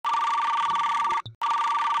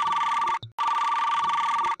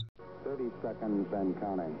30 seconds and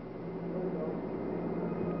counting.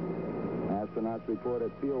 Astronauts report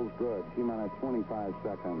it feels good. T-minus 25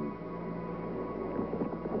 seconds.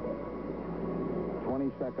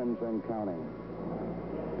 20 seconds and counting.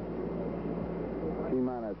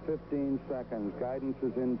 T-minus 15 seconds. Guidance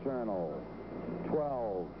is internal.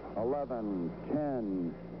 12, 11,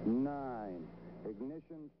 10, 9.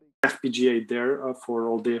 Ignition. FPGA there for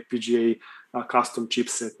all the FPGA custom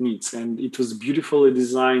chipset needs. And it was beautifully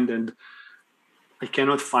designed, and I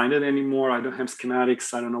cannot find it anymore. I don't have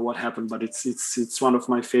schematics. I don't know what happened, but it's one of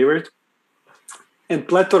my favorite. And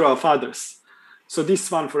plethora of others. So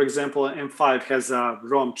this one, for example, M5 has a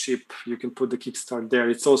ROM chip. You can put the kickstart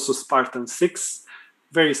there. It's also Spartan 6,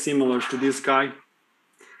 very similar to this guy.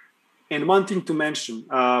 And one thing to mention,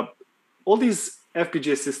 all these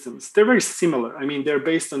FPGA systems, they're very similar. I mean, they're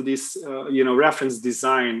based on this, reference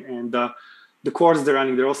design, and the cores they're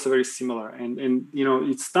running, they're also very similar. And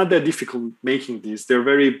it's not that difficult making these. They're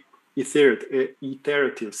very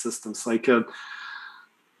iterative systems. Like,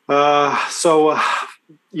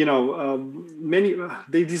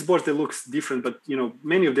 these boards, they look different, but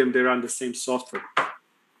many of them, they run the same software.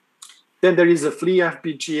 Then there is a Flea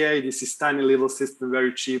FPGA. This is tiny little system,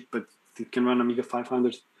 very cheap, but it can run Amiga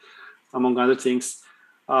 500, among other things.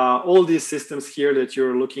 All these systems here that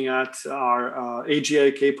you're looking at are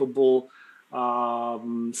AGA capable,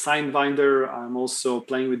 Signbinder. I'm also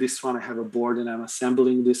playing with this one. I have a board and I'm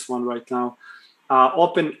assembling this one right now.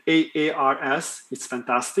 Open AARS, it's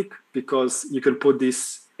fantastic because you can put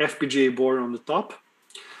this FPGA board on the top.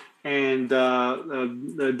 And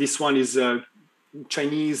this one is a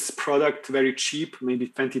Chinese product, very cheap, maybe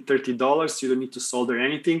 $20, $30. You don't need to solder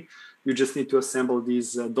anything. You just need to assemble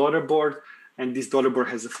this daughter board, and this daughter board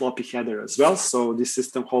has a floppy header as well. So this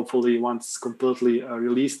system, hopefully, once completely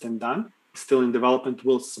released and done, still in development,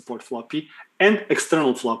 will support floppy and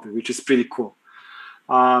external floppy, which is pretty cool.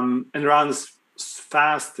 And runs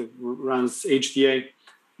fast, runs HDA.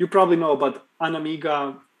 You probably know about an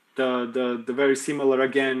Amiga, the very similar,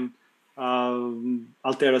 again,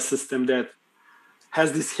 Altera system that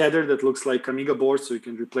has this header that looks like Amiga board, so you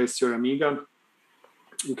can replace your Amiga.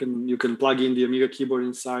 You can plug in the Amiga keyboard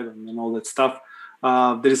inside and all that stuff.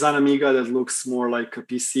 There is an Amiga that looks more like a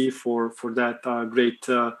PC for that great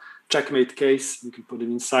checkmate case. You can put it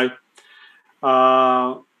inside.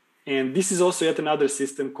 And this is also yet another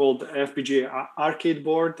system called FPGA arcade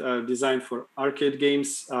board, designed for arcade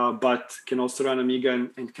games, but can also run Amiga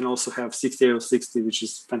and can also have 6860, which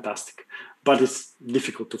is fantastic. But it's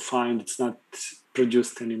difficult to find. It's not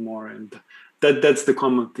produced anymore. And that's the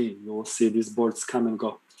common theme. You will see these boards come and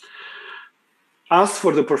go. As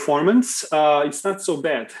for the performance, it's not so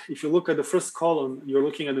bad. If you look at the first column, you're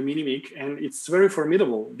looking at the Minimig, and it's very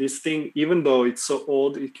formidable. This thing, even though it's so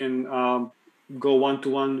old, it can go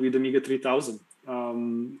one-to-one with Amiga 3000,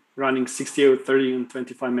 running 68, 30, and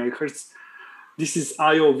 25 megahertz. This is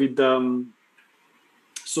I/O with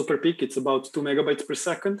Super Peak. It's about 2 megabytes per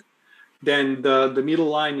second. Then the middle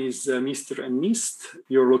line is Mister and Mist.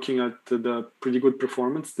 You're looking at the pretty good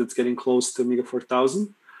performance that's getting close to Amiga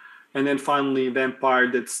 4000. And then finally, Vampire,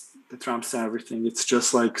 that trumps everything. It's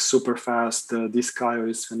just like super fast. Disk I/O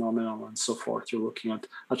is phenomenal, and so forth. You're looking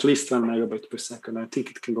at least 1 megabyte per second. I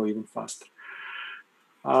think it can go even faster.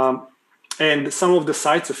 And some of the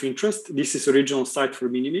sites of interest. This is original site for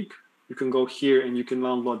Minimig. You can go here and you can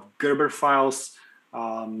download Gerber files,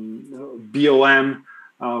 BOM,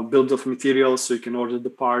 build of materials, so you can order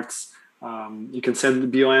the parts. You can send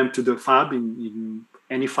the BOM to the fab in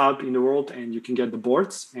any fab in the world, and you can get the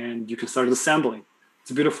boards and you can start assembling.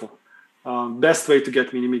 It's beautiful. Best way to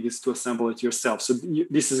get Minimig is to assemble it yourself. So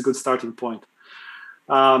this is a good starting point.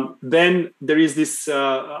 Then there is this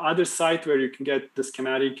other site where you can get the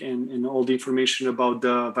schematic and all the information about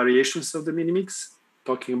the variations of the Minimigs,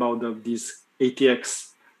 talking about these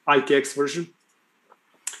ITX version.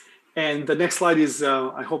 And the next slide is,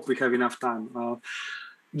 I hope we have enough time.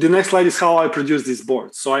 The next slide is how I produce this board.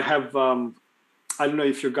 So I have, I don't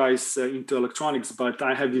know if you guys into electronics, but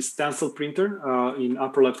I have this stencil printer in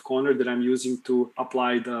upper left corner that I'm using to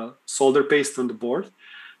apply the solder paste on the board.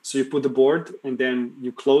 So you put the board and then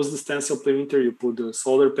you close the stencil printer, you put the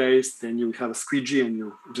solder paste, then you have a squeegee and you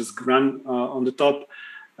just run on the top.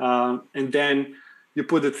 And then you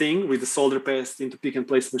put the thing with the solder paste into pick and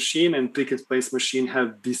place machine, and pick and place machine have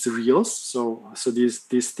these reels. So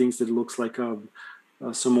these things that looks like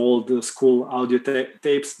some old school audio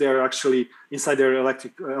tapes. They're actually inside their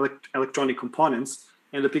electronic components,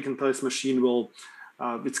 and the pick and place machine will,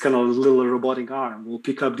 it's kind of a little robotic arm. Will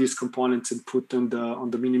pick up these components and put on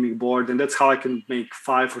the Minimig board, and that's how I can make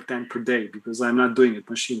 5 or 10 per day, because I'm not doing it.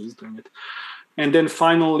 Machine is doing it. And then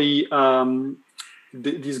finally,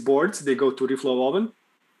 these boards, they go to reflow oven.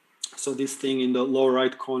 So this thing in the lower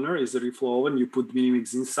right corner is the reflow oven. You put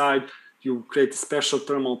Minimigs inside. You create a special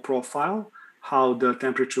thermal profile, how the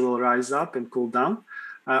temperature will rise up and cool down.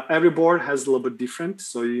 Every board has a little bit different,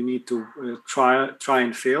 so you need to try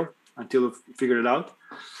and fail until you figure it out.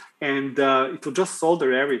 And it will just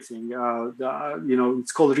solder everything.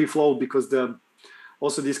 It's called reflow because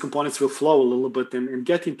also these components will flow a little bit and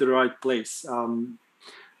get into the right place.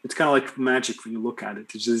 It's kind of like magic when you look at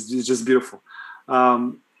it. It's just beautiful.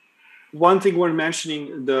 One thing we're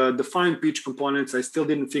mentioning, the fine pitch components, I still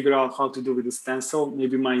didn't figure out how to do with the stencil.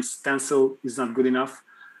 Maybe my stencil is not good enough.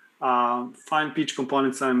 Fine pitch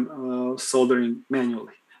components I'm soldering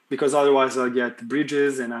manually, because otherwise I'll get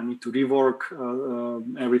bridges and I need to rework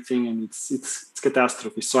everything, and it's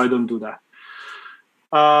catastrophe. So I don't do that.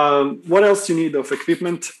 What else you need of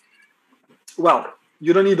equipment? Well,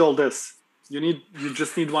 you don't need all this. You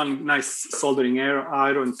just need one nice soldering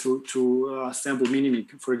iron to assemble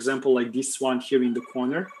Minimig. For example, like this one here in the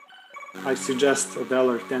corner. I suggest a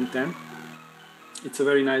Velar 1010. It's a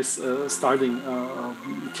very nice starting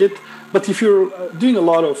kit. But if you're doing a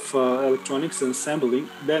lot of electronics and assembling,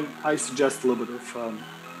 then I suggest a little bit of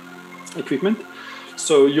equipment.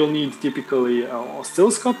 So you'll need typically an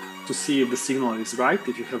oscilloscope to see if the signal is right,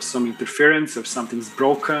 if you have some interference, if something's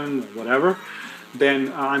broken, or whatever.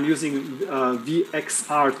 Then I'm using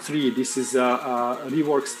VXR3. This is a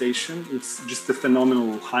rework station. It's just a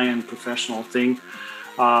phenomenal high-end professional thing.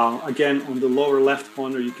 Again, on the lower left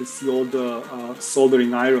corner, you can see all the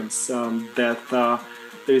soldering irons that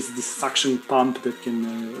there is this suction pump that can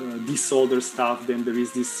desolder stuff. Then there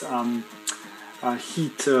is this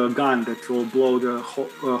heat gun that will blow the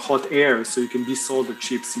hot air, so you can desolder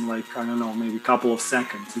chips in like, I don't know, maybe a couple of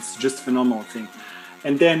seconds. It's just a phenomenal thing.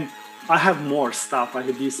 And then I have more stuff. I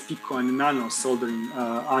have these Pico and Nano soldering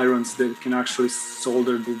irons that can actually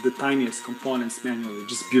solder the tiniest components manually.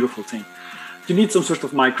 Just beautiful thing. You need some sort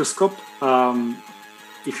of microscope.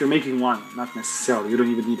 If you're making one, not necessarily, you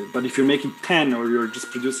don't even need it. But if you're making 10 or you're just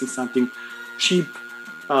producing something cheap,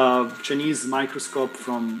 Chinese microscope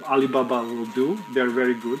from Alibaba will do. They're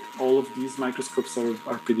very good. All of these microscopes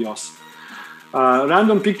are pretty awesome.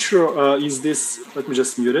 Random picture is this, let me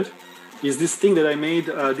just mute it, is this thing that I made.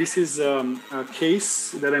 This is a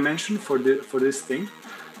case that I mentioned for this thing.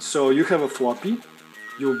 So you have a floppy,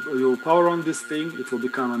 you power on this thing, it will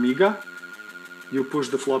become Amiga. You push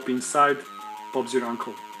the floppy inside, pops your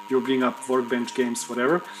uncle. You bring up Workbench games,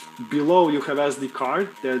 whatever. Below you have SD card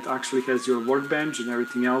that actually has your Workbench and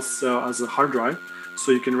everything else as a hard drive.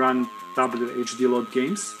 So you can run WHD load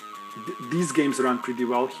games. These games run pretty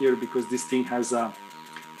well here because this thing has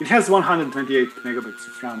it has 128 megabytes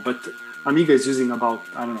of RAM, but Amiga is using about,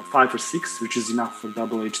 I don't know, 5 or 6, which is enough for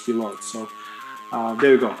double HD load. So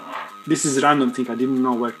there you go. This is a random thing. I didn't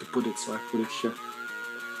know where to put it, so I put it here.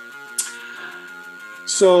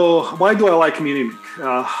 So why do I like Minimig?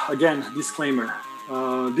 Again, disclaimer.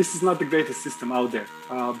 This is not the greatest system out there,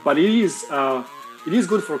 but it is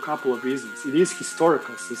good for a couple of reasons. It is a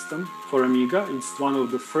historical system for Amiga. It's one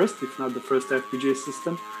of the first, if not the first FPGA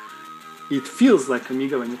system. It feels like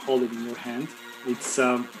Amiga when you hold it in your hand. It's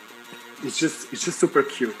just super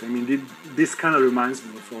cute. I mean, this kind of reminds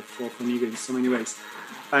me of Amiga in so many ways.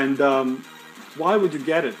 And why would you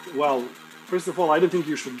get it? Well, first of all, I don't think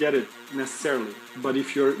you should get it necessarily. But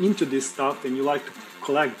if you're into this stuff and you like to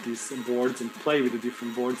collect these boards and play with the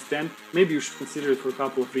different boards, then maybe you should consider it for a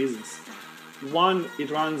couple of reasons. One,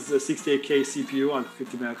 it runs a 68K CPU on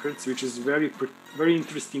 50 MHz, which is very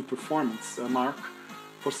interesting performance mark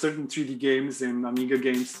for certain 3D games and Amiga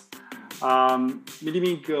games.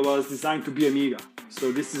 Minimig was designed to be Amiga,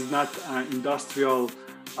 so this is not an industrial,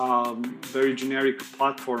 very generic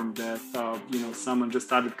platform that someone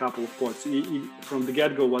just added a couple of ports. It from the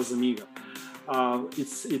get-go was Amiga.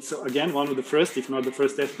 It's again one of the first, if not the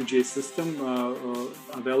first, FPGA system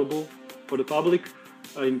available for the public.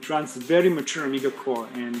 It runs very mature Amiga core,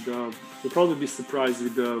 and you'll probably be surprised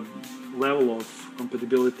with the level of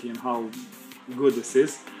compatibility and how good this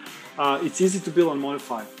is. It's easy to build and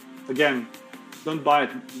modify. Again, don't buy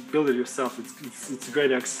it, build it yourself. It's a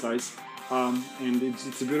great exercise, and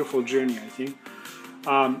it's a beautiful journey, I think.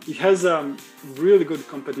 It has really good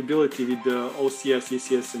compatibility with the OCS,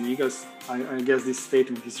 ECS Amigas. I guess this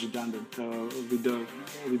statement is redundant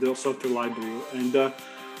with the software library, and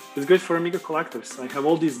it's great for Amiga collectors. I have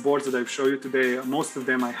all these boards that I've shown you today. Most of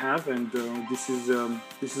them I have, and this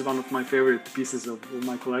is one of my favorite pieces of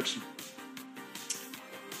my collection.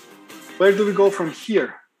 Where do we go from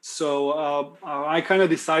here? So I kind of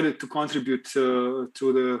decided to contribute to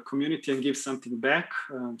the community and give something back.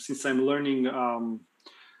 Since I'm learning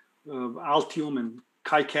Altium and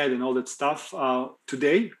KiCad and all that stuff,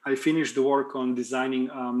 today I finished the work on designing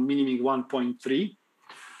Minimig 1.3.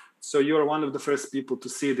 So you're one of the first people to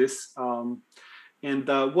see this. And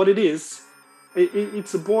what it is,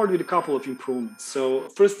 it's a board with a couple of improvements. So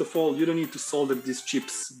first of all, you don't need to solder these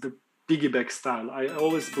chips the piggyback style. I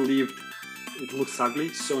always believed it looks ugly.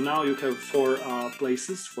 So now you have 4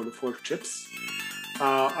 places for the 4 chips.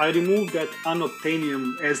 I removed that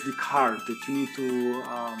unobtainium SD card that you need to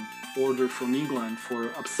order from England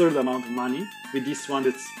for absurd amount of money. With this one,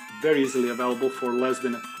 that's very easily available for less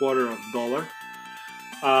than $0.25.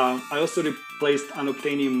 I also replaced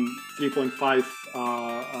unobtainium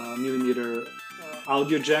 3.5 millimeter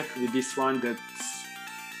audio jack with this one that's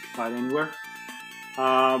right anywhere.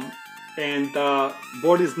 And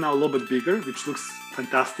board is now a little bit bigger, which looks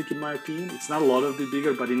fantastic in my opinion. It's not a lot of bit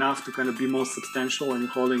bigger, but enough to kind of be more substantial when you're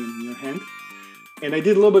holding it in your hand. And I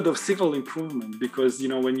did a little bit of signal improvement because, you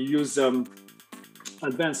know, when you use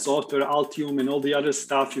advanced software, Altium and all the other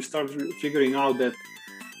stuff, you start figuring out that,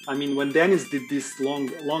 I mean, when Dennis did this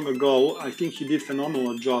long ago, I think he did a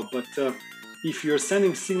phenomenal job. But if you're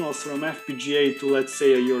sending signals from FPGA to, let's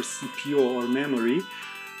say, your CPU or memory,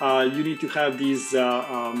 you need to have these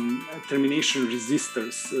termination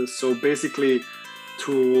resistors. So basically,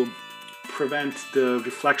 to prevent the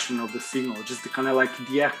reflection of the signal, just kind of like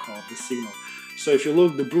the echo of the signal. So if you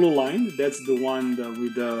look, the blue line, that's the one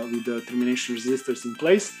with the termination resistors in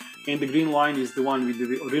place, and the green line is the one with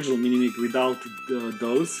the original Minimig without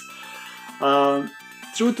those.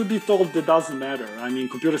 Truth to be told, that doesn't matter. I mean,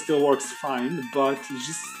 computer still works fine, but it's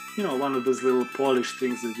just, you know, one of those little polished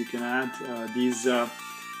things that you can add.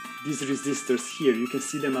 These resistors here, you can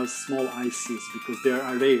see them as small ICs because they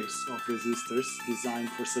are arrays of resistors designed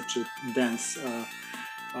for such a dense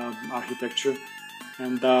architecture.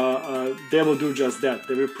 And they will do just that.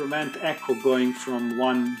 They will prevent echo going from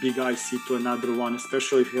one big IC to another one,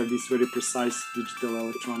 especially if you have this very precise digital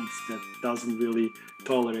electronics that doesn't really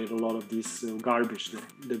tolerate a lot of this garbage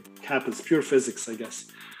that happens, pure physics, I guess.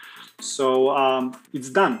 So it's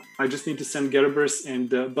done. I just need to send Gerbers, and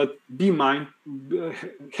but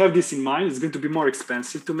have this in mind. It's going to be more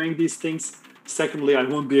expensive to make these things. Secondly, I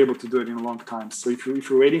won't be able to do it in a long time. So if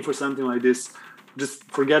you're waiting for something like this, just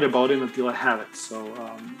forget about it until I have it. So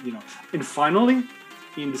you know. And finally,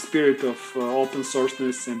 in the spirit of open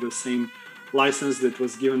sourceness and the same license that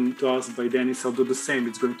was given to us by Dennis, I'll do the same.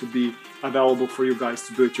 It's going to be available for you guys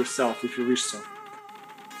to do it yourself if you wish so.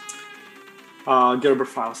 Gerber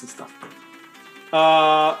files and stuff.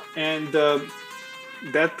 And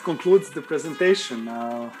that concludes the presentation.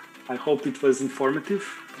 I hope it was informative,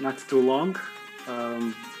 not too long.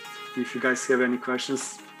 If you guys have any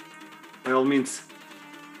questions, by all means.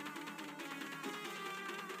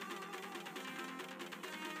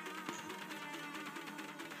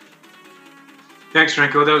 Thanks,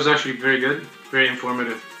 Franco. That was actually very good, very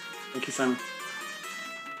informative. Thank you, Simon.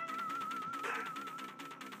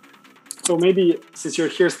 So maybe since you're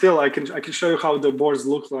here still, I can show you how the boards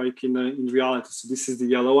look like in reality. So this is the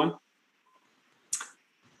yellow one.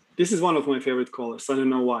 This is one of my favorite colors. I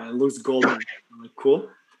don't know why. It looks golden. Like, cool.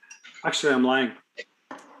 Actually, I'm lying.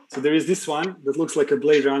 So there is this one that looks like a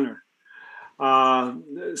Blade Runner.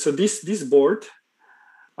 So this board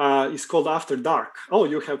is called After Dark. Oh,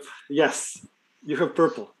 you have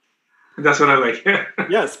purple. That's what I like.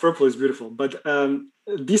 Yes, purple is beautiful. But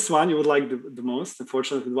this one you would like the most.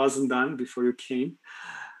 Unfortunately, it wasn't done before you came.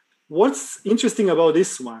 What's interesting about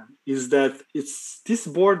this one is that this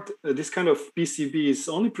board, this kind of PCB is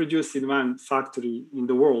only produced in one factory in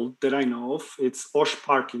the world that I know of. It's Osh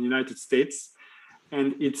Park in the United States.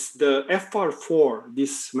 And it's the FR4,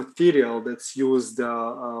 this material that's used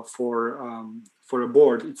for a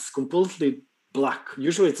board. It's completely black.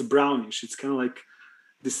 Usually it's brownish. It's kind of like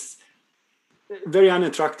this very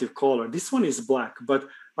unattractive color. This one is black, but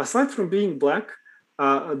aside from being black,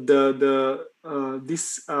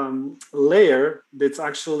 this layer that's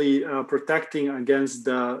actually protecting against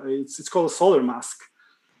it's called a solar mask,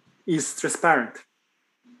 is transparent.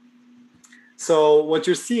 So what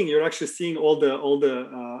you're actually seeing all the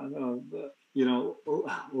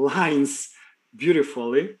lines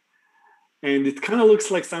beautifully. And it kind of looks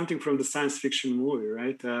like something from the science fiction movie,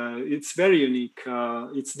 right? It's very unique.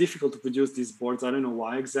 It's difficult to produce these boards. I don't know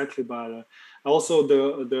why exactly, but also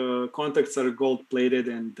the contacts are gold plated,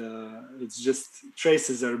 and it's just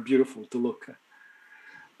traces are beautiful to look at.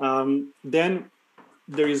 Then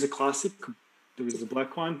there is a classic. There is a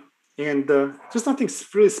black one. And there's nothing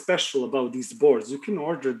really special about these boards. You can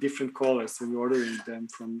order different colors when you're ordering them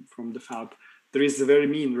from the fab. There is a very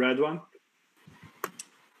mean red one.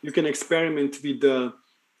 You can experiment with the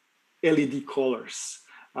LED colors.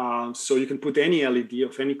 So you can put any LED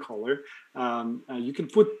of any color. You can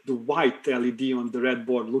put the white LED on the red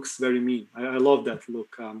board. Looks very mean. I love that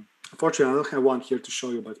look. Unfortunately, I don't have one here to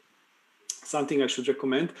show you, but something I should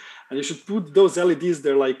recommend. And you should put those LEDs.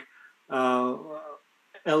 They're like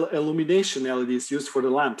illumination LEDs used for the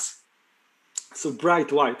lamps. So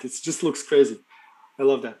bright white. It just looks crazy. I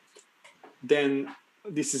love that. Then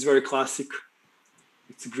this is very classic.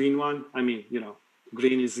 It's a green one. I mean, you know,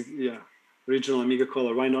 green is, yeah, original Amiga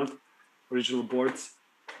color. Why not? Original boards.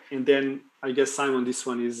 And then I guess, Simon, this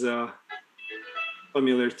one is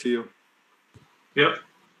familiar to you. Yep.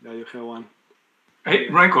 Yeah, you have one. Hey,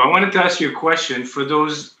 Ranko, I wanted to ask you a question for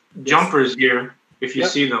those jumpers here, if you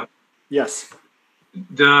see them. Yes.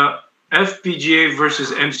 The FPGA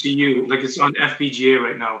versus MCU, like it's on FPGA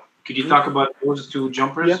right now. Could you talk about those two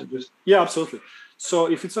jumpers? Yeah, absolutely.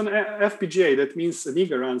 So if it's on FPGA, that means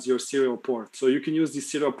Amiga runs your serial port. So you can use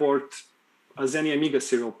this serial port as any Amiga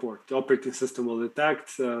serial port. The operating system will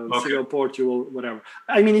detect serial port, you will, whatever.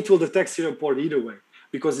 I mean, it will detect serial port either way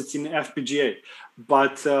because it's in FPGA.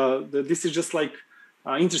 But this is just like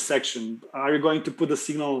intersection. Are you going to put the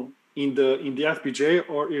signal in the FPGA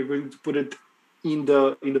or you're going to put it in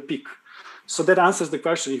the PIC? So that answers the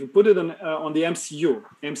question. If you put it on the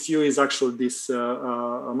MCU is actually this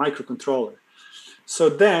microcontroller. So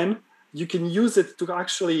then you can use it to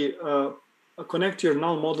actually connect your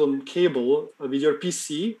null modem cable with your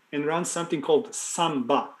PC and run something called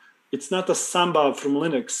Samba. It's not a Samba from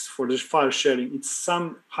Linux for the file sharing. It's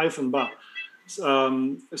Sam-ba,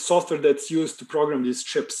 software that's used to program these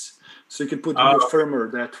chips. So you can put in your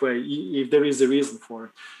firmware that way if there is a reason for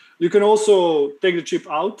it. You can also take the chip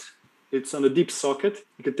out. It's on a deep socket.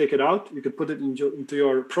 You can take it out. You can put it into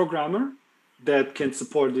your programmer that can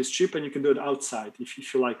support this chip, and you can do it outside if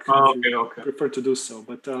you like. Prefer to do so.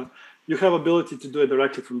 But you have ability to do it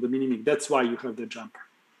directly from the Minimig. That's why you have the jumper.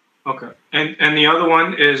 Okay. And the other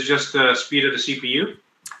one is just the speed of the CPU?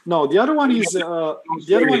 No, the other one is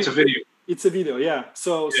it's a video. It's a video, yeah.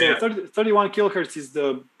 So 31 kilohertz is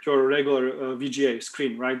your regular VGA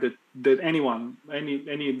screen, right? That any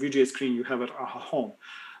VGA screen you have at home.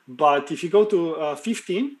 But if you go to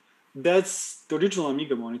 15, that's the original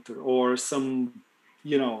Amiga monitor or some,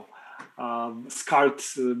 SCART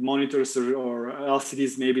monitors or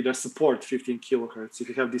LCDs maybe that support 15 kilohertz if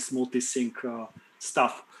you have this multi-sync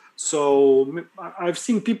stuff. So I've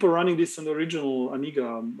seen people running this on the original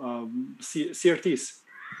Amiga CRTs.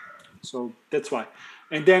 So that's why.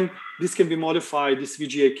 And then this can be modified, this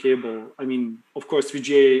VGA cable. I mean, of course,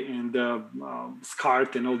 VGA and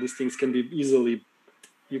SCART and all these things can be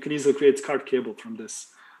you can easily create SCART cable from this.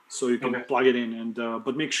 So you can plug it in, and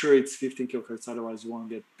but make sure it's 15 kilohertz, otherwise you won't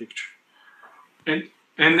get the picture. And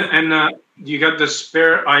you got the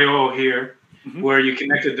spare I/O here, where you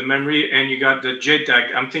connected the memory, and you got the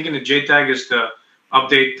JTAG. I'm thinking the JTAG is to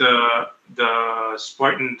update the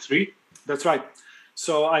Spartan 3. That's right.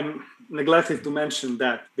 So I'm neglected to mention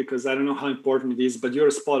that because I don't know how important it is, but you're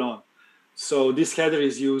spot on. So this header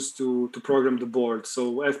is used to program the board.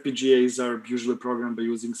 So FPGAs are usually programmed by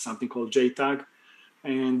using something called JTAG.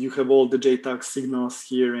 And you have all the JTAG signals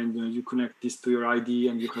here, and you connect this to your ID,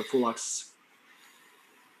 and you have full access.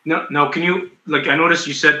 Now, can you, I noticed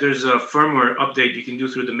you said there's a firmware update you can do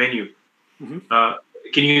through the menu.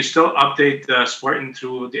 Can you still update Spartan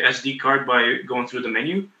through the SD card by going through the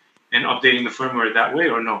menu and updating the firmware that way,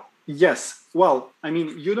 or no? Yes. Well, I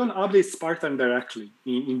mean, you don't update Spartan directly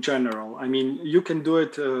in general. I mean, you can do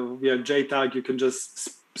it via JTAG. You can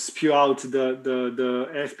just spew out the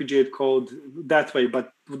FPGA code that way.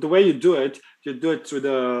 But the way you do it through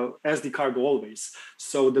the SD card always.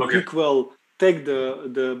 So the PIC will take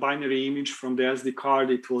the binary image from the SD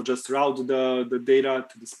card. It will just route the data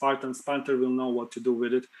to the Spartan. Spartan will know what to do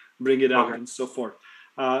with it, bring it out, and so forth.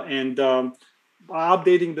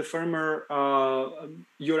 Updating the firmware,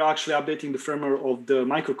 you're actually updating the firmware of the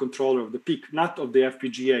microcontroller of the PIC, not of the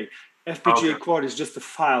FPGA. FPGA core is just a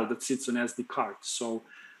file that sits on SD card. So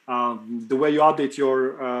the way you update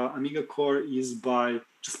your Amiga core is by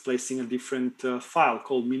just placing a different file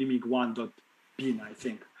called minimig1.bin, I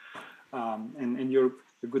think. And you're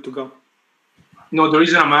good to go. No, the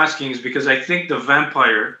reason I'm asking is because I think the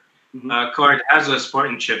Vampire card has a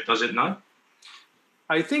Spartan chip, does it not?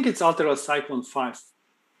 I think it's Altera Cyclone 5.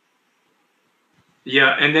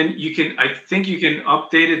 Yeah, and then I think you can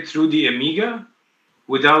update it through the Amiga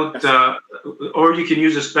without, or you can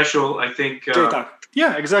use a special, I think. JTAG.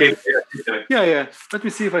 Yeah, exactly. Okay. Yeah. Let me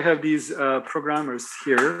see if I have these programmers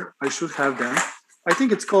here. I should have them. I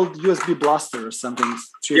think it's called USB Blaster or something.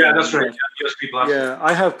 Yeah, that's right. Yeah, USB Blaster. Yeah,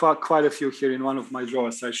 I have quite a few here in one of my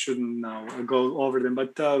drawers. I shouldn't now go over them,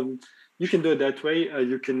 but you can do it that way.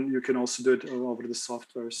 You can also do it over the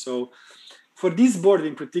software. So for this board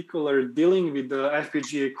in particular, dealing with the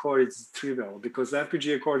FPGA core is trivial because the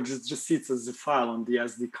FPGA core just sits as a file on the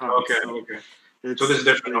SD card. Okay. So this is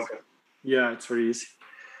different. Okay. Yeah, it's very easy.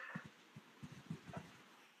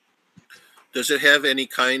 Does it have any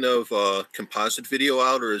kind of composite video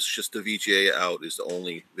out, or is just the VGA out is the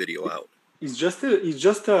only video out? You're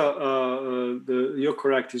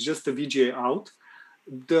correct. It's just the VGA out.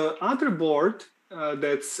 The other board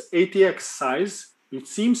that's ATX size, it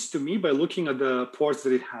seems to me by looking at the ports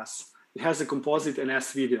that it has a composite and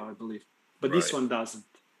S video, I believe, but this one doesn't.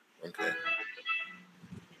 Okay.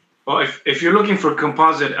 Well, if you're looking for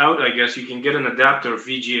composite out, I guess you can get an adapter of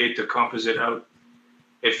VGA to composite out.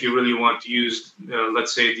 If you really want to use,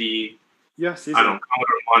 let's say the Commodore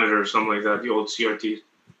monitor or something like that, the old CRT.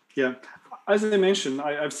 Yeah, as I mentioned,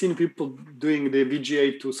 I've seen people doing the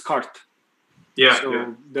VGA to SCART. Yeah.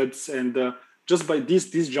 So that's just by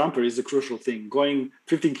this jumper is a crucial thing. Going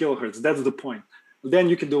 15 kilohertz, that's the point. Then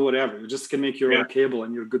you can do whatever. You just can make your own cable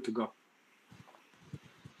and you're good to go.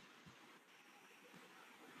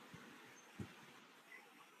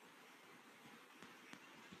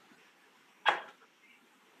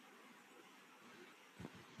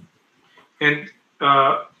 And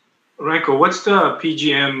Renko, what's the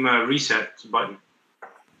PGM reset button?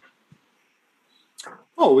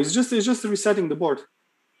 Oh, it's just resetting the board.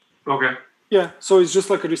 Okay. Yeah, so it's just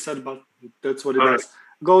like a reset button. That's what it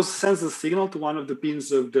does. Sends the signal to one of the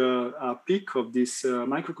pins of the peak of this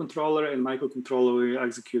microcontroller, and microcontroller will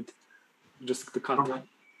execute just the cut. Okay.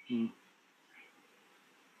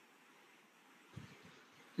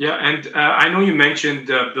 Yeah, and I know you mentioned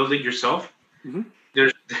build it yourself. Mm-hmm.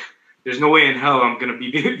 There's no way in hell I'm going to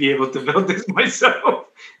be able to build this myself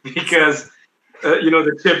because,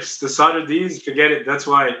 the chips, the solder these, forget it. That's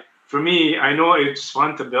why, for me, I know it's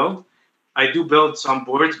fun to build. I do build some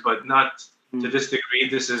boards, but not to this degree.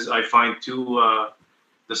 I find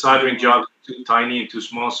the soldering job too tiny and too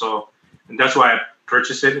small. And that's why I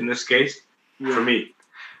purchased it in this case for me.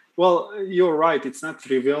 Well, you're right. It's not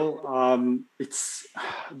trivial. It's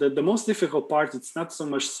the most difficult part. It's not so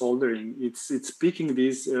much soldering. It's picking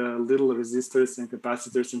these little resistors and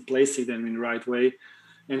capacitors and placing them in the right way,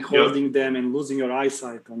 and holding them and losing your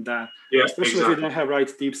eyesight on that. Yeah, especially if you don't have right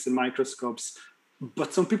tips and microscopes.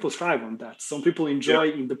 But some people thrive on that. Some people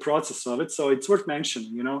enjoy in the process of it. So it's worth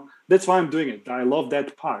mentioning. That's why I'm doing it. I love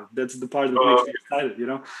that part. That's the part that makes me excited.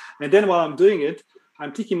 And then while I'm doing it,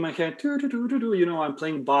 I'm thinking in my head, I'm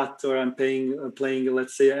playing Bot or I'm playing,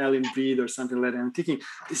 let's say, Alien Breed or something like that. I'm thinking,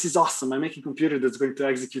 this is awesome. I'm making a computer that's going to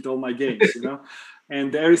execute all my games,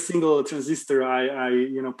 And every single transistor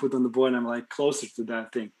I put on the board, I'm like closer to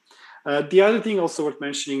that thing. The other thing also worth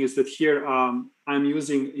mentioning is that here I'm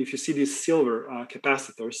using, if you see these silver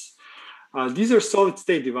capacitors, these are solid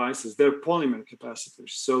state devices. They're polymer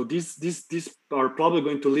capacitors. So these are probably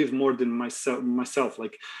going to live more than myself.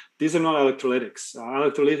 Like these are not electrolytics.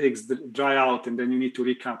 Electrolytics dry out and then you need to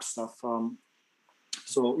recap stuff.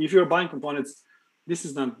 So if you're buying components, this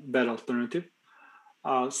is not a bad alternative.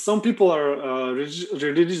 Some people are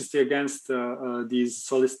religiously against these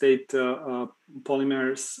solid state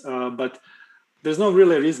polymers, but there's no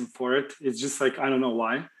really reason for it. It's just like, I don't know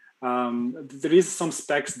why. There is some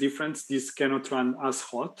specs difference. These cannot run as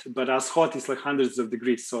hot, but as hot is like hundreds of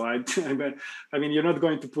degrees. So I mean, you're not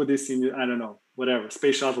going to put this in, I don't know, whatever,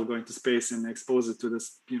 space shuttle going to space and expose it to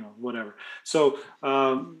this, whatever. So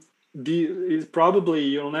probably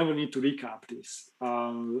you'll never need to recap this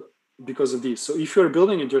because of this. So if you're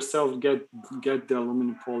building it yourself, get the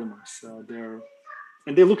aluminum polymers.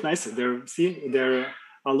 They look nicer. They're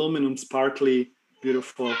aluminum, sparkly,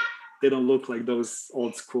 beautiful. They don't look like those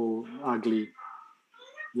old school, ugly,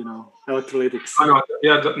 electrolytics.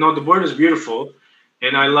 The board is beautiful,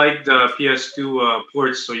 and I like the PS2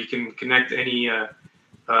 ports, so you can connect any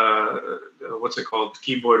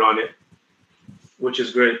keyboard on it, which is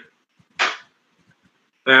great.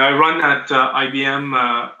 I run that IBM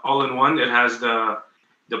all-in-one. It has the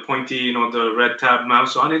pointy, the red tab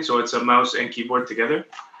mouse on it, so it's a mouse and keyboard together.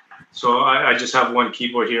 So I just have one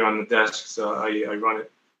keyboard here on the desk, so I run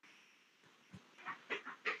it.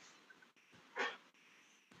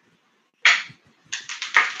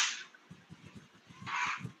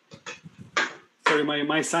 Sorry,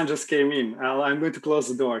 my son just came in. I'm going to close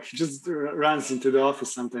the door. He just runs into the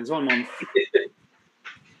office sometimes. One moment.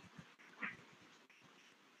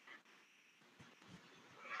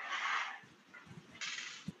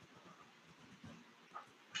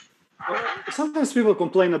 sometimes people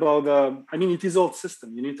complain about, I mean, it is old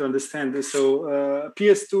system. You need to understand this. So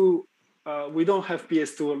PS2, we don't have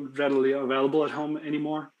PS2 readily available at home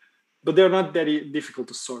anymore, but they're not very difficult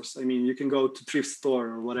to source. I mean, you can go to thrift store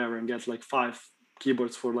or whatever and get like 5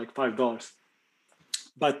 keyboards for like $5.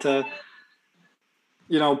 But,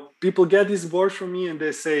 you know, people get this board from me and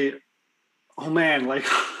they say, oh man, like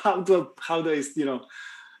how do I, you know,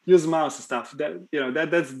 use mouse and stuff. That, you know,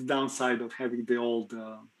 that's the downside of having the old,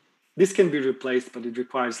 this can be replaced, but it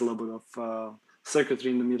requires a little bit of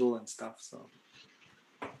circuitry in the middle and stuff. So,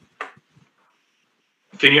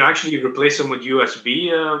 can you actually replace them with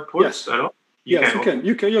USB ports at all? Yes,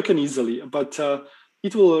 you can easily, but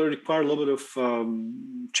it will require a little bit of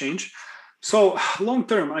change. So long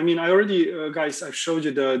term, I mean, I already, guys, I've showed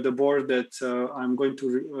you the board that I'm going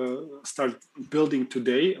to start building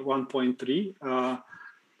today, 1.3,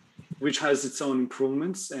 which has its own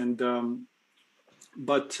improvements. And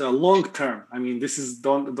but long term, I mean, this is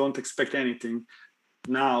don't expect anything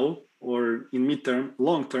now or in midterm.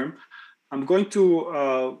 Long term, I'm going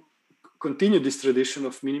to continue this tradition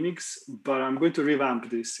of Minimigs, but I'm going to revamp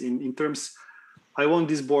this in terms. I want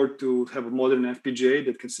this board to have a modern FPGA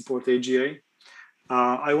that can support AGA.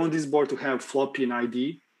 I want this board to have floppy and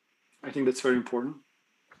ID. I think that's very important.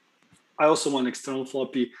 I also want external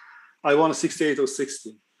floppy. I want a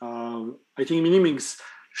 68060. I think Minimigs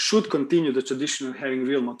should continue the tradition of having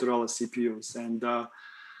real Motorola CPUs. And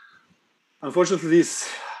unfortunately, these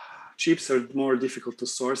chips are more difficult to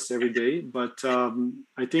source every day, but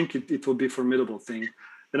I think it will be a formidable thing.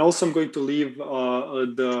 And also, I'm going to leave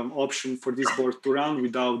the option for this board to run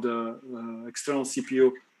without the external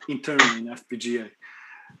CPU internally in FPGA.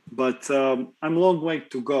 But I'm a long way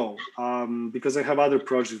to go because I have other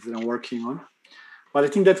projects that I'm working on. But I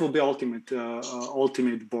think that will be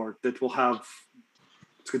ultimate board that will have,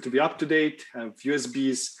 it's going to be up to date, have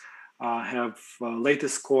USBs, have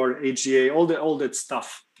latest core, AGA, all that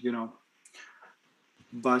stuff, you know.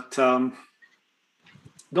 But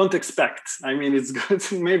don't expect. I mean, it's good.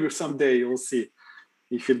 Maybe someday you'll see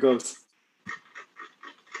if it goes.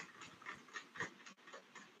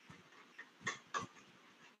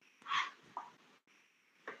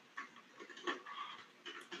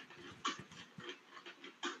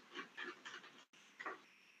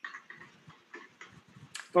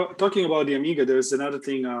 Talking about the Amiga, there's another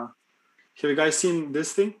thing. Have you guys seen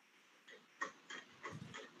this thing?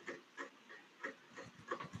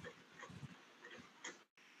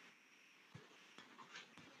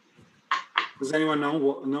 Does anyone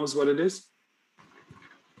knows what it is?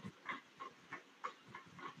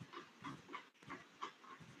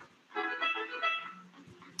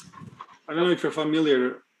 I don't know if you're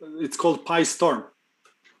familiar. It's called PyStorm.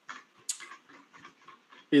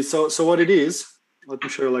 So what it is, let me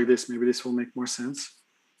show you like this. Maybe this will make more sense.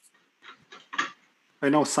 I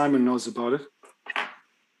know Simon knows about it.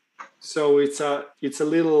 So it's a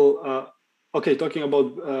little, okay, talking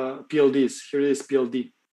about PLDs. Here is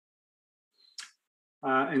PLD.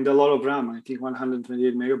 And a lot of RAM, I think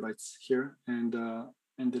 128 megabytes here. And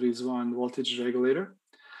there is one voltage regulator.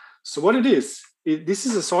 So what it is, this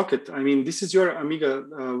is a socket. I mean, this is your Amiga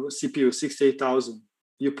CPU 68000.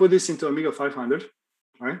 You put this into Amiga 500,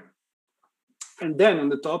 right? And then on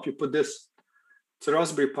the top, you put this. It's a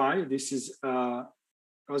Raspberry Pi. This is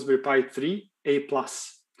Raspberry Pi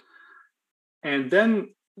 3A+. And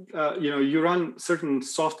then, you run certain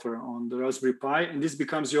software on the Raspberry Pi, and this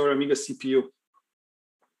becomes your Amiga CPU.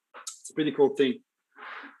 It's a pretty cool thing.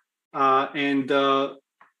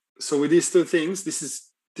 So with these two things, this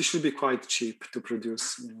should be quite cheap to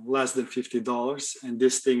produce, less than $50. And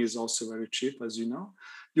this thing is also very cheap, as you know.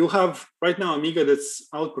 You have right now Amiga that's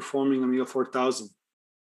outperforming Amiga 4000.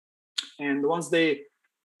 And once they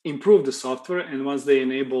improve the software and once they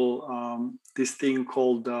enable this thing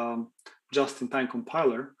called just-in-time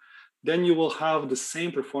compiler, then you will have the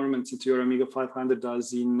same performance into your Amiga 500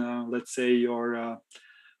 as in, let's say, your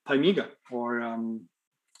Amiga or, on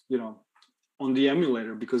the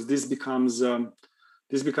emulator, because this becomes your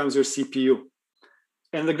CPU.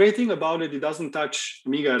 And the great thing about it, it doesn't touch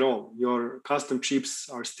Amiga at all. Your custom chips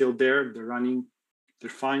are still there. They're running. They're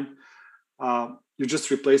fine. You're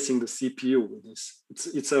just replacing the CPU with this.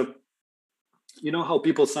 It's a, you know how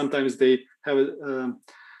people sometimes they have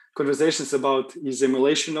conversations about, is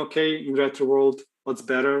emulation okay in retro world? What's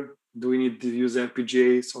better? Do we need to use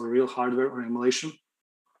FPGAs or real hardware or emulation?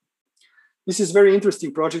 This is a very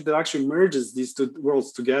interesting project that actually merges these two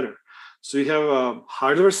worlds together. So you have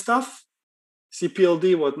hardware stuff,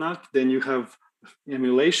 CPLD, whatnot. Then you have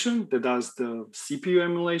emulation that does the CPU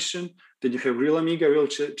emulation. Then you have real Amiga, real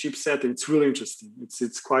chipset, and it's really interesting.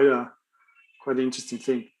 It's quite an interesting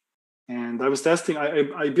thing. And I was testing,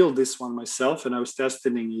 I built this one myself, and I was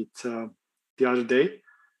testing it the other day,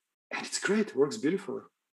 and it's great. It works beautifully.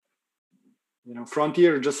 You know,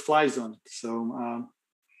 Frontier just flies on it. So,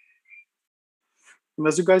 and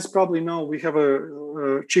as you guys probably know, we have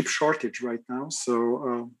a chip shortage right now.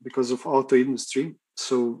 So because of auto industry,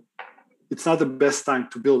 so it's not the best time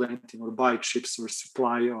to build anything or buy chips or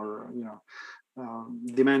supply, or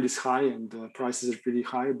demand is high and prices are pretty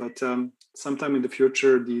high. But sometime in the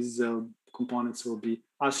future, these components will be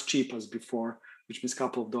as cheap as before, which means a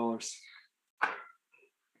couple of dollars.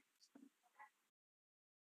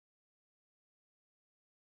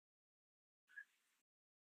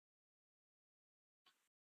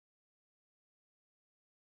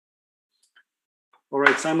 All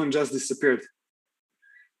right, Simon just disappeared.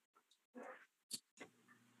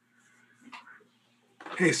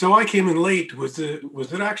 Hey, so I came in late. Was it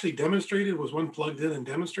actually demonstrated? Was one plugged in and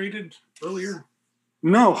demonstrated earlier?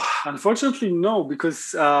 No, unfortunately, no,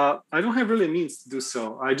 because I don't have really means to do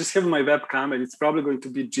so. I just have my webcam, and it's probably going to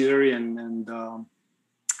be jittery and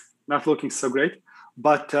not looking so great.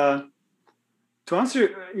 But to answer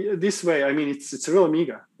this way, I mean, it's a real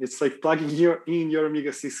Amiga. It's like plugging in your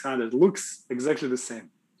Amiga 600. It looks exactly the same.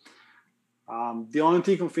 The only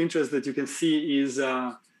thing of interest that you can see is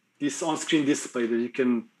this on-screen display that you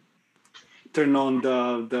can turn on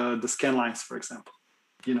the scan lines, for example.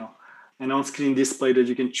 You know, an on-screen display that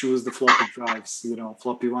you can choose the floppy drives. You know,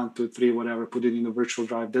 floppy 1, 2, 3, whatever. Put it in a virtual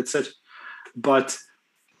drive. That's it. But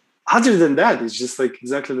other than that, it's just like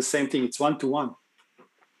exactly the same thing. It's one-to-one.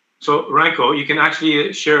 So, Ranko, you can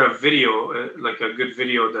actually share a video, like a good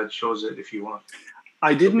video that shows it if you want.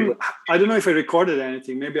 I don't know if I recorded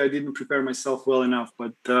anything. Maybe I didn't prepare myself well enough,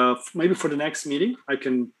 but maybe for the next meeting, I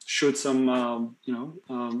can shoot some,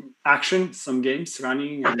 action, some games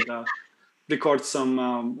running, and record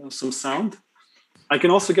some sound. I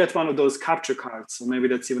can also get one of those capture cards, so maybe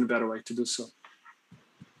that's even a better way to do so.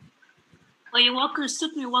 Well, you're welcome,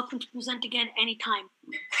 certainly welcome to present again anytime.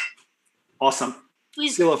 Awesome.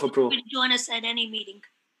 Please seal of approval. Join us at any meeting.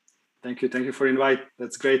 Thank you for the invite.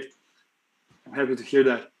 That's great. I'm happy to hear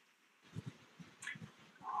that.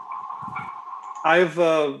 I've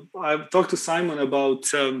talked to Simon about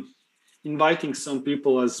inviting some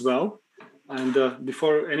people as well. And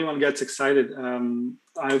before anyone gets excited,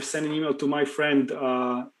 I've sent an email to my friend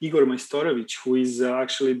Igor Majstorovic, who is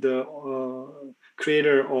actually the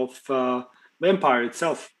creator of Vampire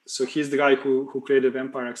itself. So he's the guy who created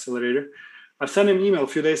Vampire Accelerator. I sent him an email a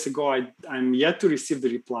few days ago. I'm yet to receive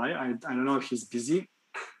the reply. I don't know if he's busy.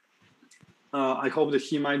 I hope that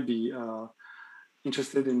he might be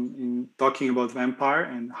interested in talking about Vampire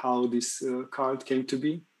and how this card came to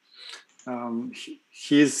be.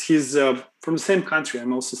 He's from the same country.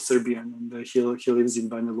 I'm also Serbian, and he lives in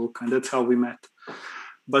Banja Luka, and that's how we met.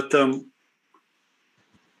 But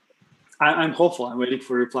I'm hopeful. I'm waiting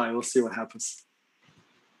for a reply. We'll see what happens.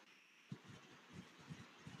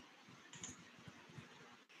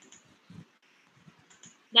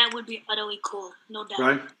 That would be utterly cool, no doubt.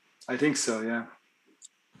 Right? I think so, yeah.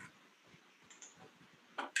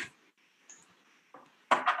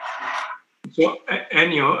 So,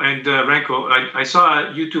 Ennio and Ranko, I saw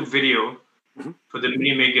a YouTube video for the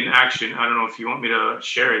Minimig in action. I don't know if you want me to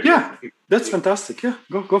share it. Yeah, that's fantastic. Yeah,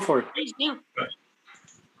 go for it. Please do.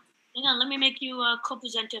 Hang on, let me make you a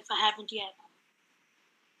co-presenter if I haven't yet.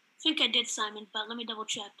 I think I did, Simon, but let me double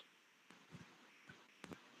check.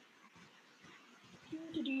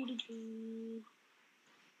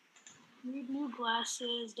 Need new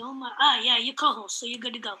glasses. Don't mind. Yeah, you're co-host, so you're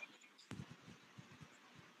good to go.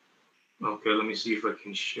 Okay, let me see if I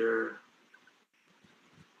can share.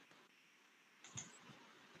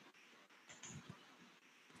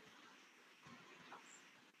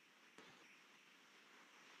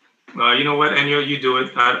 You know what, Ennio, you do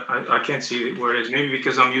it. I can't see where it is. Maybe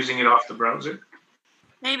because I'm using it off the browser.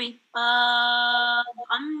 Maybe.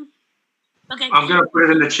 Okay. I'm gonna put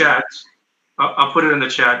it in the chat. I'll put it in the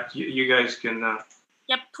chat. You guys can.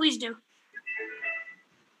 Yep, please do.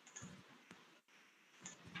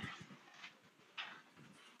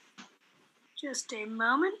 Just a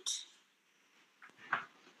moment.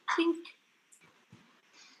 Think.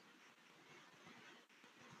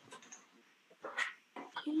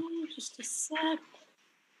 Okay, just a sec.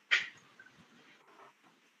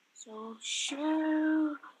 So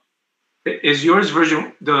share. Is yours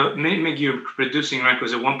version, the Minimig you're producing, Ranko,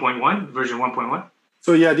 is it 1.1, version 1.1?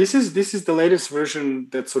 So yeah, this is the latest version.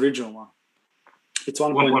 That's original one. It's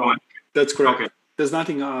 1.1. That's correct. Okay. There's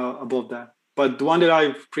nothing above that. But the one that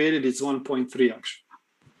I've created is 1.3 actually.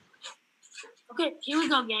 Okay, here we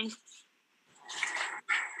go, gang.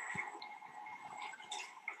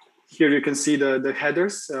 here you can see the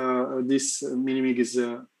headers. This Minimig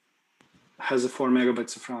has a 4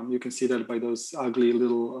 megabytes of RAM. You can see that by those ugly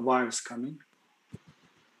little wires coming.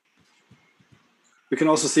 You can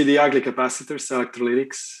also see the ugly capacitors,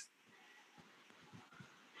 electrolytics.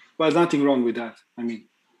 Well, nothing wrong with that. I mean,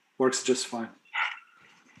 works just fine.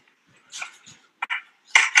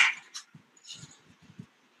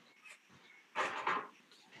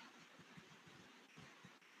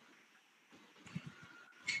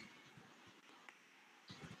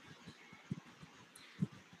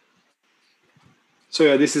 So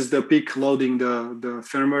yeah, this is the peak loading the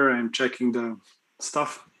firmware and checking the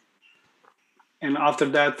stuff. And after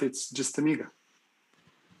that, it's just Amiga.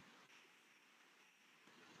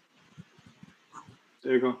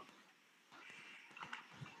 There you go.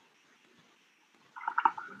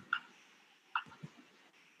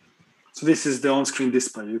 So this is the on-screen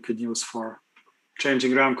display you could use for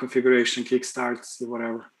changing RAM configuration, kickstarts,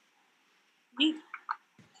 whatever.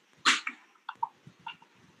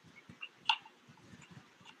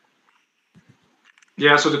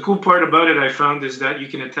 Yeah, so the cool part about it I found is that you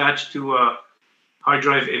can attach to hard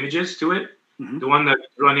drive images to it. Mm-hmm. The one that's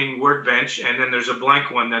running Workbench, and then there's a blank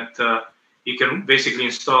one that you can basically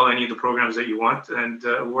install any of the programs that you want, and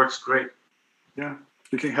it works great. Yeah,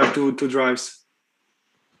 you can have two drives.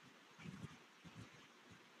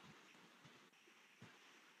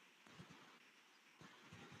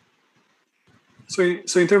 So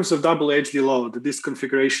in terms of double HD load, this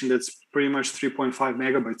configuration that's pretty much 3.5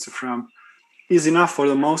 megabytes of RAM is enough for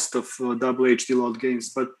the most of double HD load games,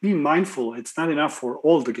 but be mindful, it's not enough for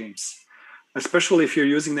all the games, especially if you're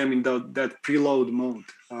using them in that preload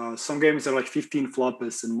mode. Some games are like 15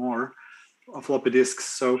 floppies and more, floppy disks.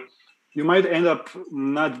 So you might end up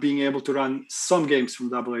not being able to run some games from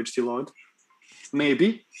double HD load.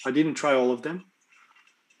 Maybe, I didn't try all of them,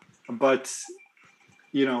 but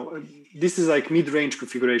you know, this is like mid-range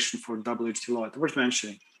configuration for double HD load, worth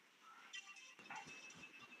mentioning.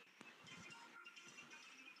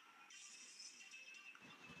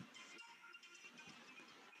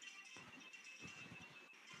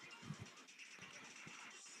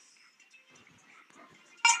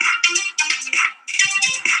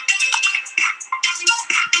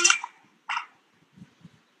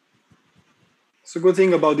 So good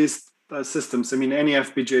thing about these systems, I mean, any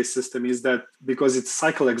FPGA system, is that because it's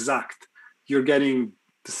cycle exact, you're getting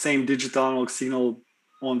the same digital analog signal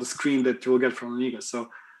on the screen that you will get from Amiga. So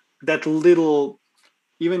that little,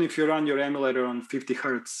 even if you run your emulator on 50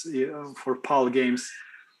 hertz for PAL games,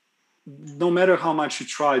 no matter how much you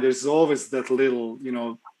try, there's always that little, you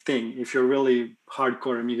know, thing. If you're really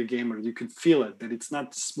hardcore Amiga gamer, you can feel it, that it's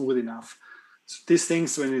not smooth enough. So these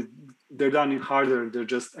things, when they're done in hardware, they're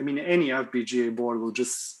just, I mean, any FPGA board will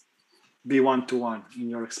just be one-to-one in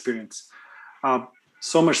your experience.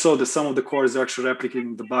 So much so that some of the cores are actually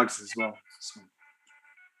replicating the bugs as well. So.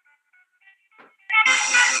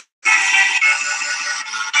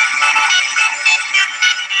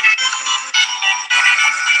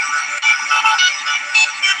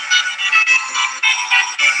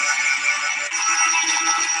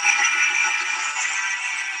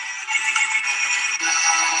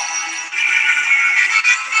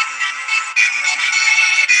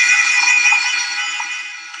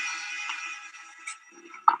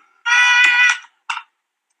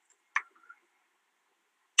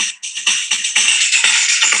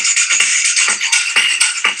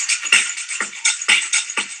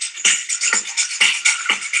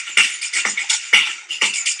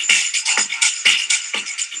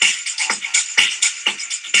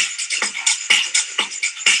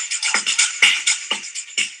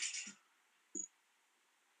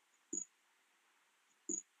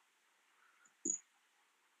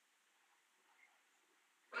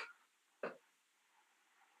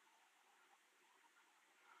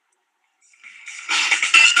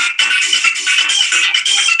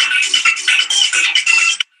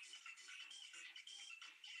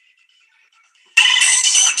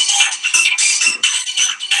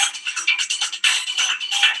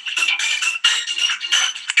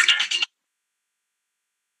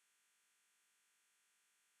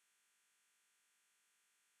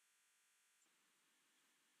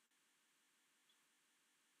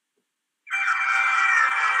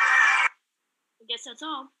 I guess that's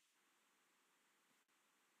all.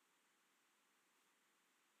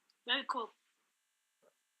 Very cool.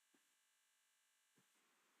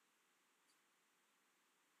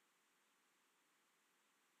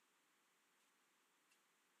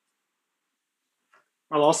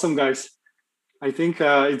 Well, awesome, guys. I think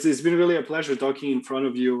it's been really a pleasure talking in front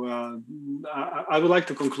of you. I would like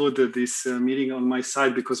to conclude this meeting on my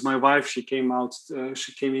side because my wife, she came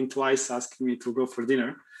in twice asking me to go for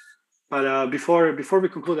dinner. But before we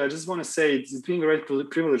conclude, I just want to say it's been a great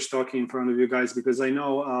privilege talking in front of you guys because I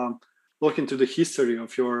know, looking to the history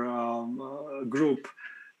of your group,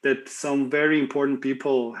 that some very important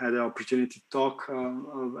people had the opportunity to talk.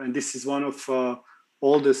 And this is one of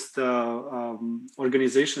oldest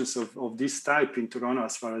organizations of this type in Toronto,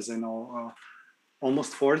 as far as I know,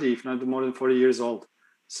 almost 40, if not more than 40 years old.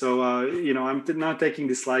 So, I'm not taking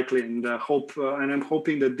this lightly, and I'm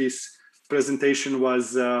hoping that this presentation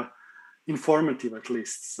was informative at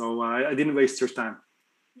least. So I didn't waste your time.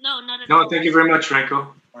 No, not at all. No, thank you very much,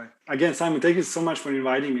 Franco. Right. Again, Simon, thank you so much for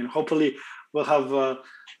inviting me, and hopefully we'll have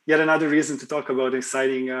yet another reason to talk about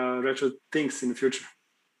exciting retro things in the future.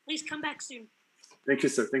 Please come back soon. Thank you,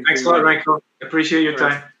 sir. Thanks a lot, Franco. Appreciate your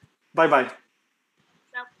time. Bye-bye.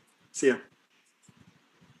 Ciao. See ya.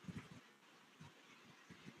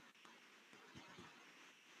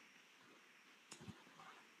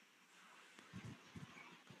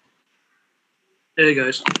 Hey,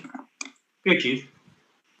 guys. Hey, Keith.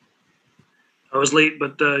 I was late,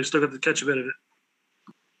 but I still got to catch a bit of it.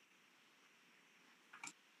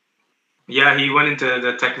 Yeah, he went into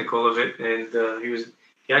the technical of it, and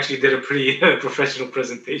he actually did a pretty professional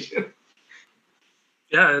presentation.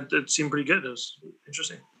 Yeah, it seemed pretty good. It was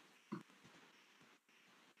interesting.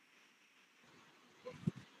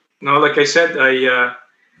 No, like I said, I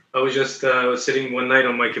was just sitting one night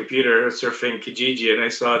on my computer surfing Kijiji, and I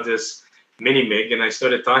saw this Minimig, and I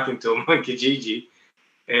started talking to him on Kijiji.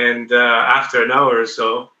 And after an hour or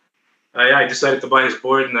so, I decided to buy his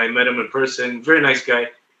board, and I met him in person. Very nice guy,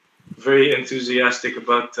 very enthusiastic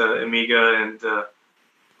about Amiga and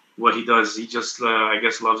what he does. He just, I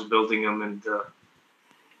guess, loves building them and,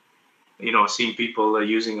 seeing people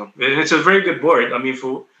using them. And it's a very good board. I mean,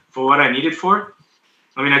 for what I need it for.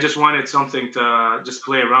 I mean, I just wanted something to just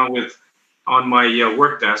play around with on my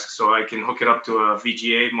work desk so I can hook it up to a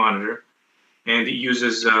VGA monitor. And it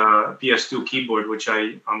uses PS2 keyboard, which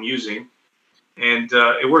I'm using. And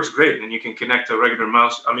it works great. And you can connect a regular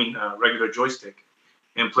regular joystick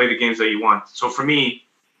and play the games that you want. So for me,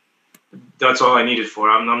 that's all I need it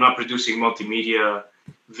for. I'm not producing multimedia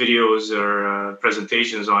videos or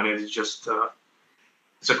presentations on it. It's just,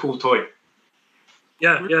 it's a cool toy.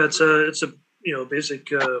 Yeah, it's a basic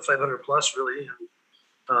 500 plus really.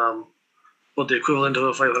 What the equivalent of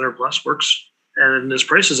a 500 plus works. And this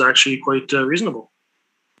price is actually quite reasonable.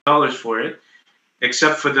 $1 for it,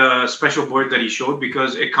 except for the special board that he showed,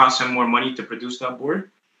 because it costs him more money to produce that board.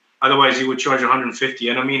 Otherwise, he would charge $150.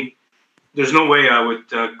 And I mean, there's no way I would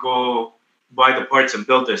go buy the parts and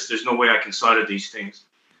build this. There's no way I can solder these things.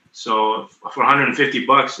 So for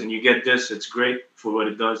 $150 and you get this, it's great for what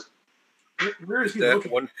it does. Where is he that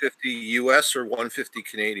located? 150 US or 150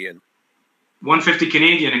 Canadian? 150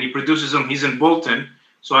 Canadian, and he produces them. He's in Bolton.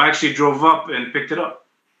 So I actually drove up and picked it up,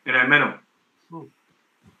 and I met him.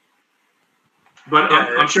 But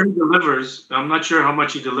yeah, I'm sure he delivers. I'm not sure how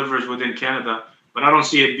much he delivers within Canada, but I don't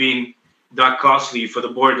see it being that costly for the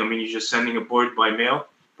board. I mean, you're just sending a board by mail,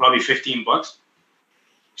 probably $15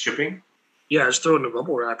 shipping. Yeah, it's thrown in a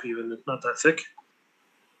bubble wrap even. It's not that thick.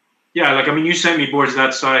 Yeah, like, I mean, you sent me boards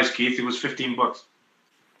that size, Keith. It was $15.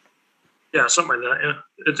 Yeah, something like that. Yeah,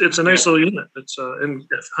 it's a nice little unit. It's and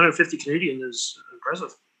 150 Canadian is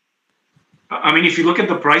impressive. I mean, if you look at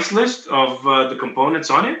the price list of the components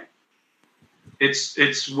on it,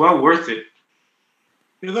 it's well worth it.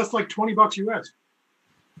 Yeah, that's like $20 US.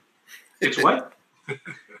 It's what?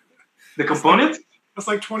 The component? That's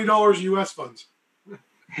like $20 US funds.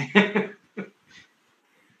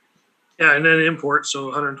 Yeah, and then import, so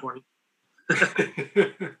 120.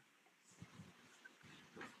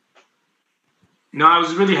 No, I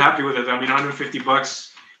was really happy with it. I mean,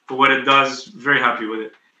 $150 for what it does. Very happy with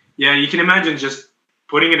it. Yeah, you can imagine just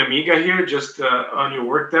putting an Amiga here just on your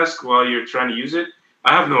work desk while you're trying to use it.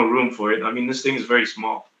 I have no room for it. I mean, this thing is very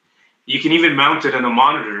small. You can even mount it in a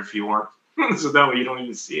monitor if you want. So that way you don't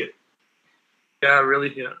even see it. Yeah,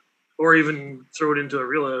 really, yeah. Or even throw it into a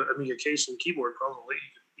real Amiga case and keyboard, probably. You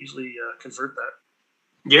could easily convert that.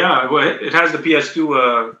 Yeah, well, it has the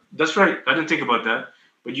PS2. That's right. I didn't think about that.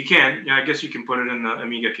 But you can. Yeah, I guess you can put it in the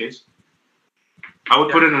Amiga case. I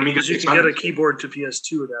would put it in an Amiga 600. You can get a keyboard to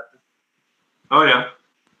PS2 adapter. Oh, yeah.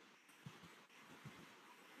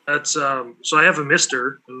 That's so I have a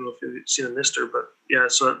Mister. I don't know if you've seen a Mister, but yeah,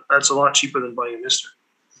 so that's a lot cheaper than buying a Mister.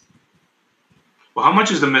 Well, how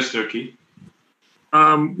much is the Mister, Keith?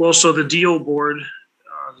 Well, so the DO board,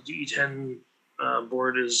 the DE10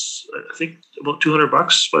 board is, I think, about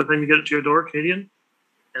 $200 by the time you get it to your door, Canadian.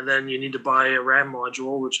 And then you need to buy a RAM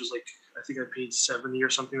module, which is like, I think I paid 70 or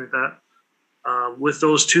something like that. With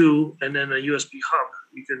those two, and then a USB hub,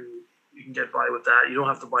 you can get by with that. You don't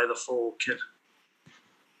have to buy the full kit.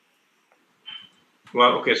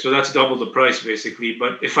 Well, okay, so that's double the price basically.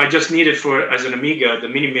 But if I just need it for as an Amiga, the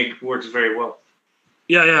Minimig works very well.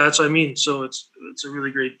 Yeah, that's what I mean. So it's a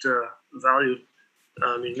really great value.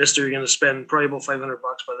 I mean, Mister, you're going to spend probably about $500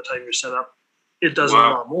 by the time you're set up. It does a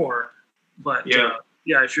lot more, but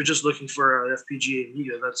if you're just looking for an FPGA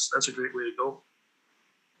Amiga, that's a great way to go.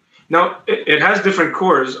 Now it has different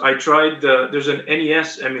cores. I tried there's an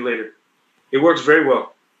NES emulator. It works very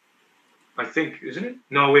well. I think, isn't it?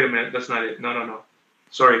 No, wait a minute. That's not it. No.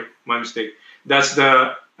 Sorry, my mistake. That's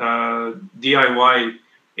the DIY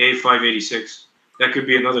A586. That could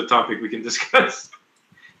be another topic we can discuss.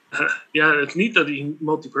 Yeah, it's neat that you can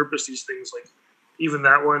multi-purpose these things, like even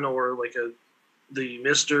that one, or like the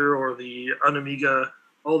Mister or the Amiga.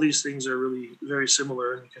 All these things are really very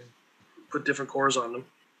similar, and you can put different cores on them.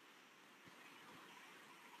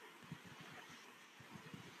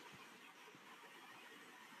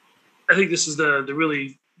 I think this is the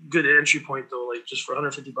really good entry point, though. Like just for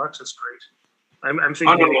 $150, that's great. I'm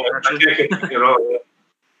thinking actually.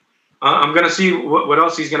 I'm gonna see what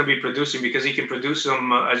else he's gonna be producing, because he can produce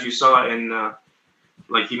them as you saw in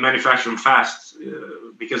like he manufactures them fast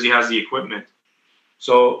because he has the equipment.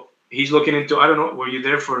 So he's looking into, I don't know, were you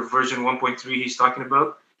there for version 1.3 he's talking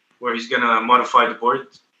about, where he's gonna modify the board,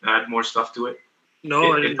 add more stuff to it?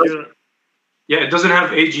 No, I didn't do it. Yeah, it doesn't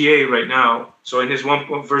have AGA right now. So in his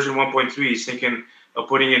version 1.3, he's thinking of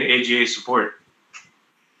putting in AGA support.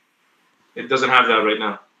 It doesn't have that right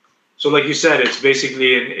now. So like you said, it's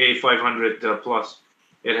basically an A500 plus.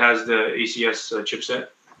 It has the ACS chipset.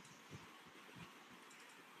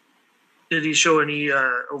 Did he show any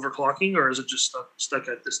overclocking, or is it just stuck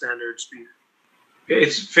at the standard speed?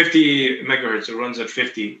 It's 50 megahertz. It runs at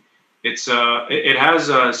 50. It's it has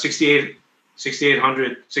a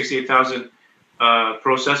 68,000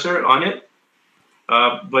 processor on it,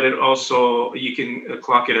 but it also, you can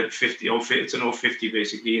clock it at 50. It's an 050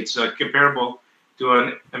 basically. It's comparable to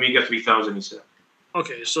an Amiga 3000, he said.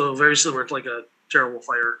 Okay, so very similar to like a Terrible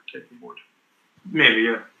Fire type of board. Maybe,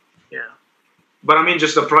 yeah. Yeah. But I mean,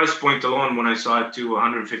 just the price point alone, when I saw it to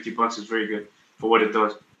 $150, is very good for what it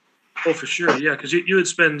does. Oh, for sure, yeah, because you would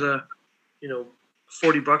spend, $40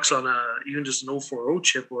 on even just an 040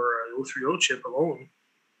 chip or an 030 chip alone.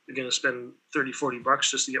 You're going to spend $30-40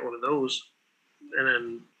 just to get one of those, and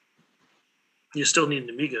then you still need an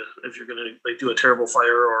Amiga if you're going to like do a Terrible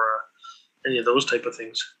Fire or any of those type of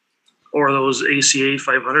things, or those ACA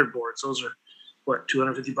 500 boards. Those are what,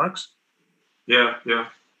 $250? Yeah.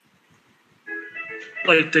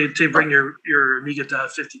 Like to bring your Amiga to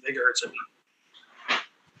have 50 megahertz.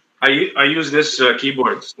 I use this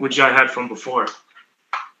keyboard, which I had from before.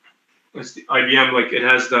 It's the IBM. Like it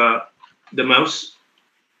has the mouse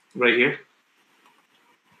right here.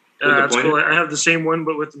 That's cool. I have the same one,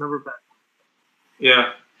 but with the number pad.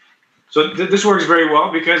 Yeah. So this works very well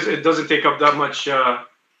because it doesn't take up that much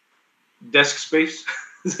desk space.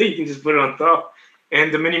 So you can just put it on top.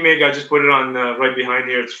 And the Minimig, I just put it on right behind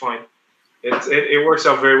here. It's fine. It works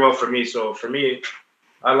out very well for me. So for me,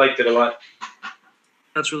 I liked it a lot.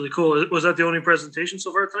 That's really cool. Was that the only presentation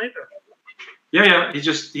so far tonight? Or? Yeah.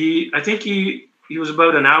 I think he was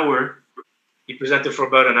about an hour. He presented for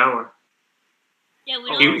about an hour. Yeah,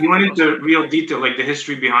 he went into real detail, like the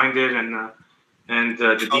history behind it and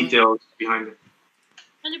the details behind it.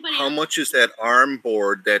 How much is that ARM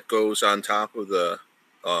board that goes on top of the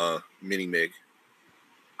Minimig?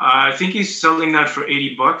 I think he's selling that for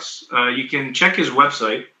 $80. You can check his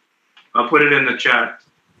website. I'll put it in the chat.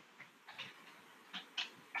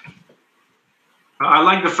 I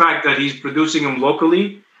like the fact that he's producing them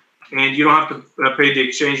locally, and you don't have to pay the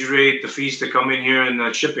exchange rate, the fees to come in here, and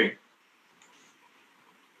the shipping.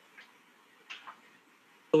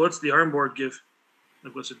 So what's the ARM board give?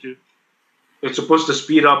 Like, what's it do? It's supposed to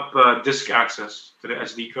speed up disk access to the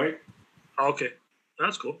SD card. Oh, okay,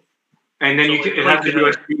 that's cool. And then it has a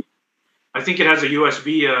USB. I think it has a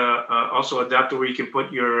USB also adapter where you can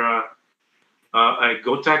put your a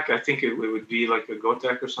GoTech. I think it would be like a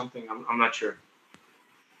GoTech or something. I'm not sure.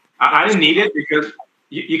 I didn't need it because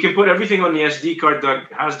you can put everything on the SD card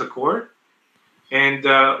that has the core. And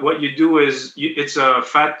what you do is it's a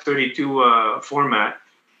FAT32 format.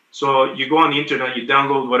 So you go on the internet, you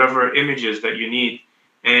download whatever images that you need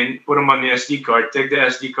and put them on the SD card, take the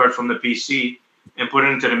SD card from the PC and put it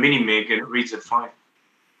into the Minimig, and it reads it fine.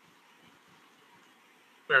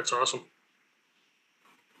 That's awesome.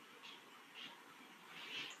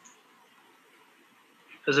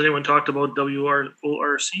 Has anyone talked about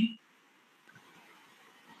WRORC?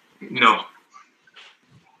 No.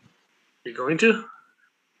 You're going to?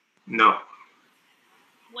 No.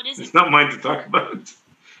 What is it? It's not mine to talk about.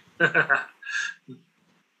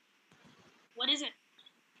 What is it?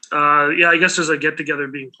 Yeah, I guess there's a get together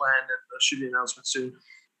being planned, and there should be an announcement soon.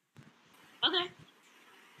 Okay.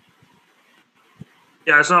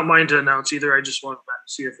 Yeah, it's not mine to announce either. I just wanted to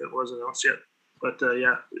see if it was announced yet. But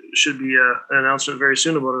yeah, it should be an announcement very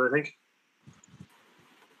soon about it, I think.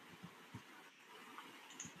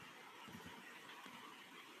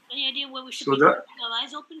 Any idea where we should So keep our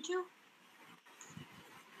eyes open to?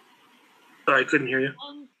 Sorry, I couldn't hear you.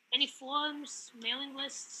 Any forums, mailing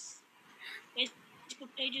lists, Facebook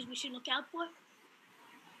pages we should look out for?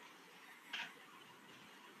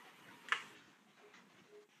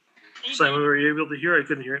 Simon, were you able to hear? I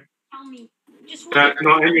couldn't hear it. Tell me. Just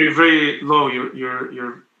No, you're very low.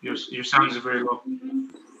 Your sounds are very low.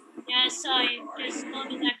 Yeah, sorry. There's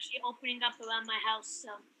storm is actually opening up around my house, so.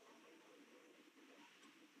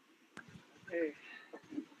 Hey.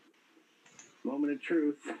 Moment of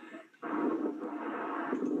truth.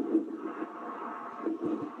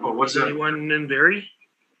 Oh, what's Is that? anyone in Barrie?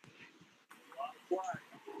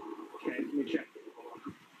 Okay, let me check.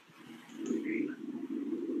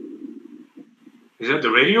 Is that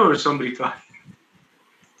the radio or somebody talking?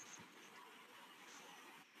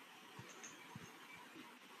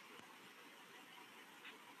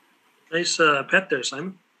 Nice pet there,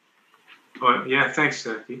 Simon. Oh, yeah, thanks,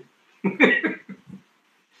 Pete.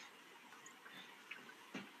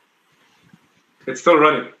 It's still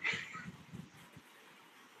running.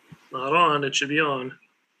 Not on. It should be on.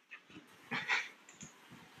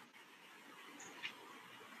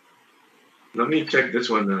 Let me check this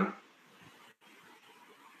one now.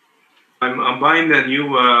 I'm buying the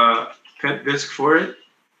new pet disc for it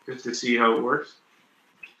just to see how it works.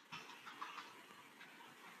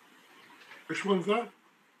 Which one's that?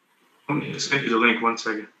 Let me just send you the link 1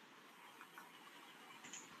 second.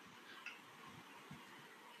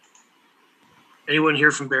 Anyone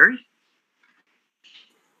here from Barrie?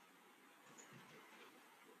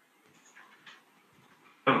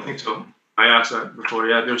 I don't think so. I asked that before.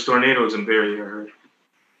 Yeah, there's tornadoes in Barrie, I heard.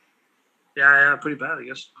 Yeah, pretty bad, I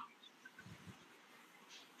guess.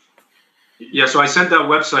 Yeah, so I sent that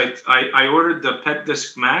website. I ordered the Pet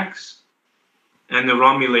Disc Max and the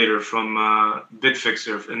Romulator from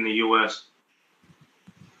Bitfixer in the US.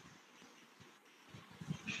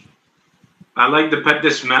 I like the Pet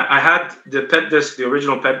Disc Max. I had the Pet Disc, the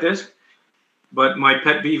original Pet Disc, but my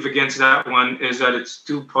pet peeve against that one is that it's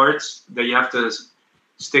 2 parts that you have to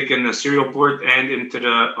stick in the serial port and into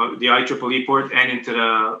the IEEE port and into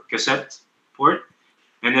the cassette port.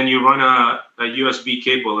 And then you run a USB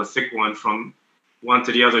cable, a thick one, from one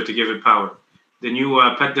to the other to give it power. The new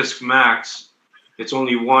Pet Disc Max, it's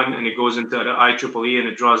only one, and it goes into the IEEE, and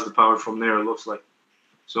it draws the power from there, it looks like.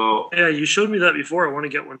 So yeah, you showed me that before. I want to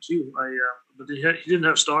get one too. But he didn't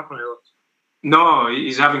have stock when I looked. no,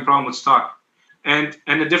 he's having problem with stock. And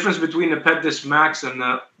the difference between the Pet Disc Max and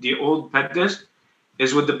the old Pet Disc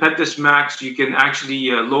is with the Pet Disc Max, you can actually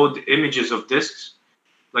load images of discs,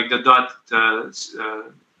 like the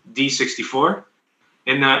D64.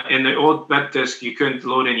 In the old Pet Disc, you couldn't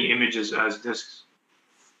load any images as discs.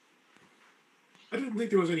 I didn't think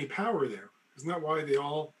there was any power there. Isn't that why they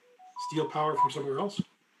all steal power from somewhere else?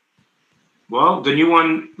 Well, the new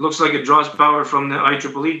one looks like it draws power from the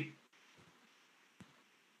IEEE.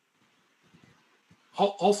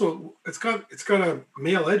 Also, it's got a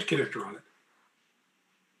male edge connector on it.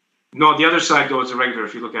 No, the other side though is a regular.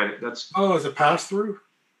 If you look at it, that's Is it pass through?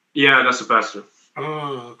 yeah, that's a pass-through.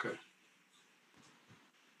 Oh, okay.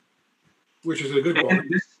 Which is a good And one.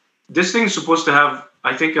 this thing's supposed to have,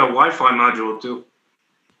 I think, a Wi-Fi module too.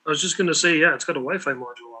 I was just going to say, yeah, it's got a Wi-Fi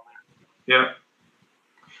module on there. Yeah,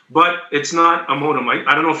 but it's not a modem.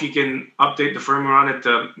 I don't know if you can update the firmware on it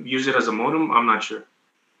to use it as a modem. I'm not sure.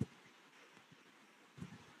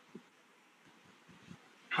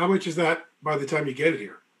 How much is that by the time you get it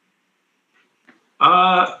here?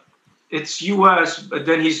 It's US, but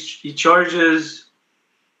then he charges,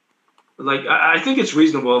 like, I think it's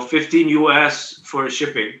reasonable, 15 US for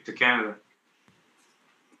shipping to Canada.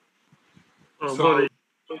 Oh, So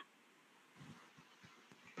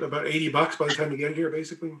about $80 by the time you get it here,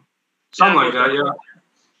 basically. Something like that, yeah.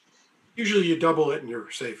 Usually you double it and you're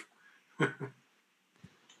safe.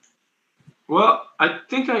 Well, I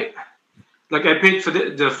think I paid for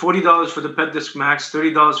the $40 for the Pet Disc Max,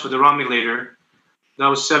 $30 for the Romulator. That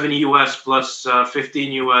was 70 US plus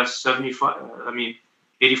 15 US,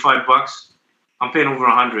 85 bucks. I'm paying over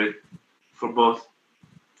 100 for both.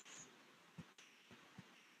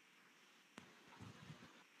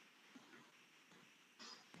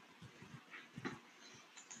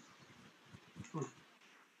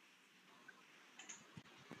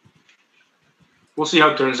 we'll see how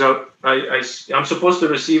it turns out. I'm supposed to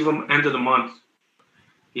receive them end of the month.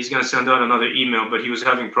 He's going to send out another email, but he was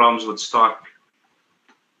having problems with stock.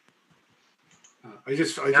 I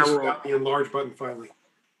just got the enlarge button finally,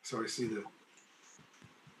 so I see that.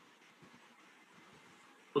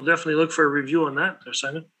 We'll definitely look for a review on that, there,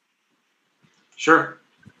 Simon. Sure.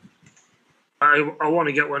 I want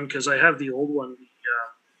to get one because I have the old one,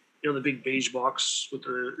 the big beige box with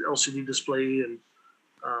the LCD display and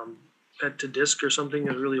PET to disc or something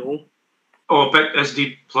is really old. Oh, PET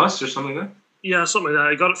SD Plus or something like that? Yeah, something like that.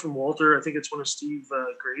 I got it from Walter. I think it's one of Steve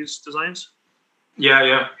Gray's designs.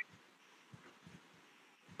 Yeah.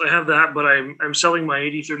 I have that, but I'm selling my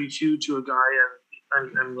 8032 to a guy,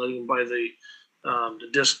 and I'm letting him buy the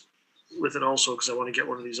disc with it also because I want to get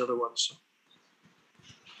one of these other ones. So.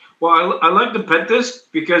 Well, I like the PET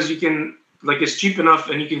disc because you can, it's cheap enough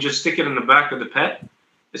and you can just stick it in the back of the PET.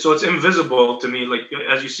 So it's invisible to me. Like,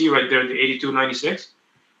 as you see right there, the 8296,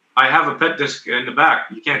 I have a PET disc in the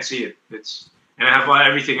back. You can't see it. And I have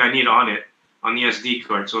everything I need on it, on the SD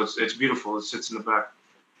card. So it's beautiful. It sits in the back.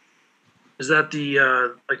 Is that the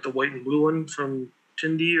the white and blue one from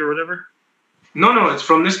Tindy or whatever? No, it's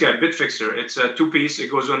from this guy, Bitfixer. It's a 2-piece. It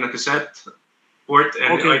goes on the cassette port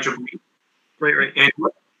and the IEEE. Right.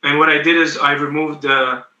 And what I did is I removed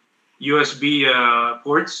the USB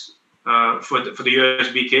ports for the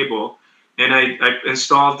USB cable, and I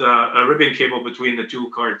installed a ribbon cable between the two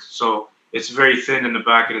cards. So it's very thin in the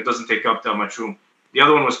back, and it doesn't take up that much room. The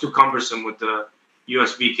other one was too cumbersome with the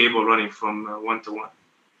USB cable running from one to one.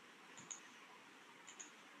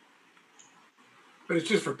 But it's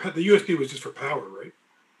just for the USB was just for power, right?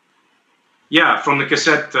 Yeah, from the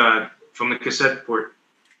cassette port.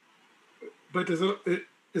 But does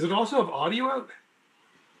it also have audio out?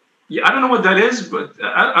 Yeah, I don't know what that is, but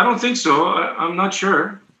I don't think so. I'm not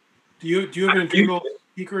sure. Do you have an internal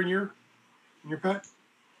speaker in your PET?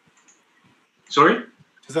 Sorry?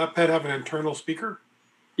 Does that PET have an internal speaker?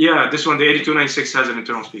 Yeah, this one, the 8296, has an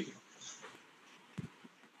internal speaker.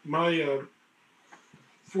 My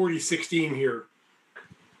 4016 here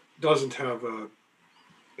doesn't have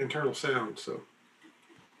internal sound, so.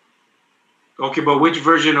 Okay, but which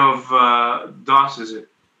version of DOS is it?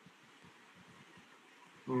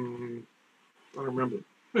 I don't remember.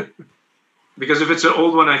 Because if it's an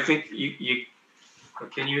old one, I think you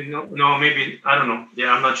can you know? No, maybe, I don't know.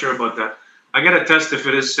 Yeah, I'm not sure about that. I gotta test if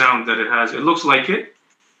it is sound that it has. It looks like it,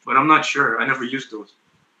 but I'm not sure. I never used those.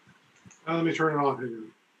 Let me turn it on.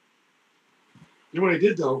 You know what I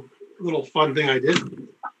did though? A little fun thing I did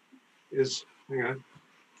is, hang on.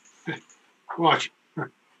 Watch.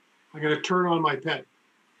 I'm gonna turn on my PET.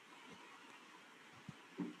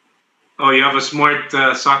 Oh, you have a smart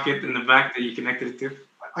socket in the back that you connected it to?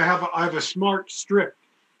 I have a smart strip,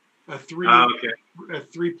 a three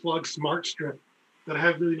plug smart strip that I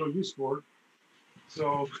have really no use for.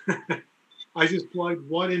 So I just plugged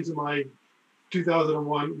one into my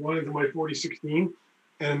 2001, one into my 4016,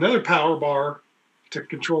 and another power bar to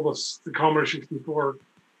control the Commodore 64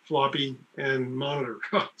 floppy and monitor,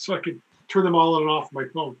 so I could turn them all on and off my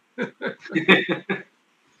phone.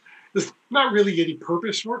 There's not really any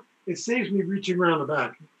purpose for it. It saves me reaching around the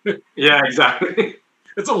back. Yeah, exactly.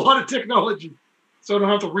 It's a lot of technology, so I don't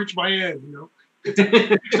have to reach my hand, It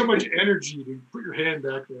takes so much energy to put your hand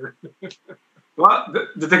back there. Well,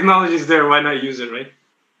 the technology is there. Why not use it, right?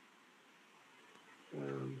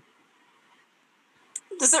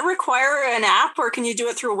 Does it require an app, or can you do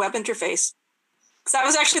it through a web interface? Because I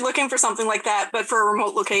was actually looking for something like that, but for a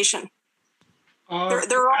remote location.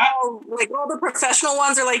 They're all all the professional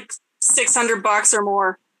ones are like $600 or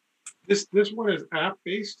more. This one is app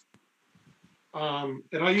based, and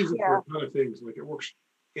I use it for a ton of things. Like it works.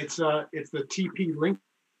 It's the TP link,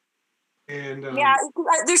 and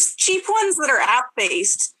there's cheap ones that are app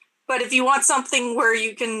based, but if you want something where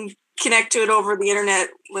you can connect to it over the internet,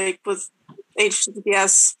 like with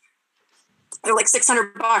HTTPS, they're like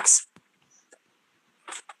 $600.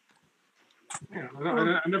 Yeah,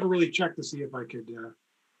 I never really checked to see if I could.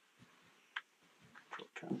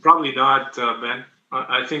 Probably not, Ben.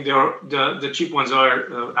 I think the cheap ones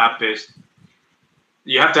are app based.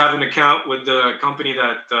 You have to have an account with the company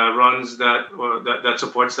that runs that or that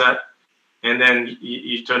supports that, and then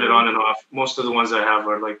you turn it on and off. Most of the ones I have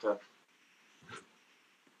are like that.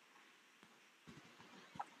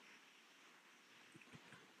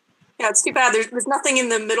 Yeah, it's too bad. There's nothing in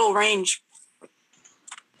the middle range.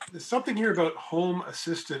 There's something here about home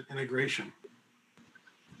assistant integration.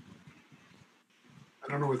 I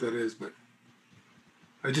don't know what that is, but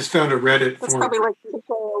I just found a Reddit. That's probably like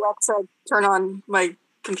Alexa, turn on my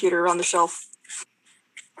computer on the shelf.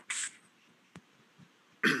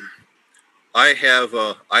 I have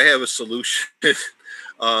a solution.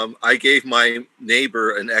 I gave my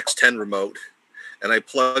neighbor an X10 remote, and I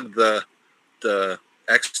plugged the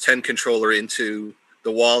X10 controller into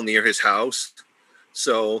the wall near his house.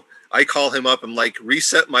 So I call him up. I'm like,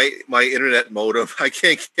 reset my internet modem. I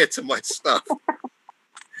can't get to my stuff.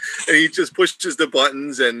 And he just pushes the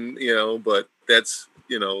buttons, and but that's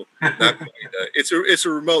not quite, it's a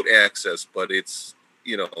remote access, but it's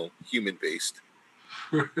human based.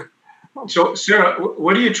 So Sarah,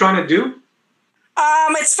 what are you trying to do?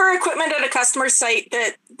 It's for equipment at a customer site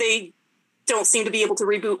that they don't seem to be able to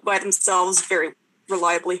reboot by themselves very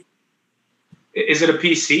reliably. Is it a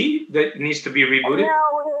PC that needs to be rebooted?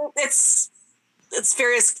 No, it's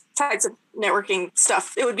various types of networking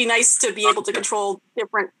stuff. It would be nice to be able to control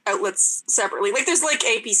different outlets separately. Like there's like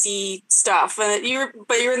APC stuff, but you're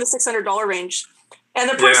in the $600 range, and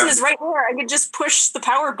the person is right there. I could just push the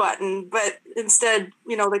power button, but instead,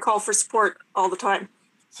 they call for support all the time.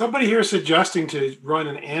 Somebody here is suggesting to run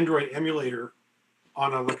an Android emulator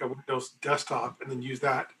on a Windows desktop and then use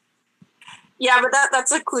that. Yeah, but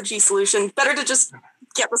that's a kludgy solution. Better to just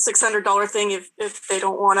get the $600 thing if they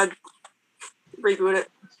don't want to reboot it.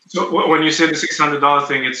 So when you say the $600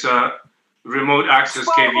 thing, it's a remote access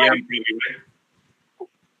KVM, right?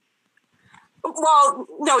 Well,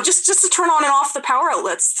 no, just to turn on and off the power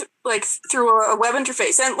outlets, like through a web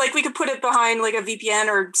interface, and like we could put it behind like a VPN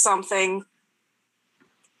or something.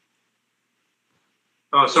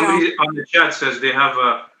 Oh, somebody on the chat says they have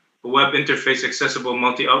a web interface accessible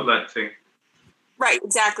multi-outlet thing. Right,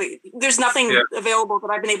 exactly. There's nothing available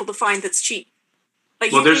that I've been able to find that's cheap.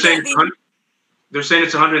 Like they're saying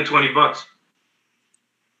it's $120.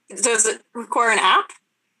 Does it require an app?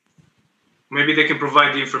 Maybe they can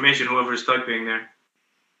provide the information, whoever is typing there.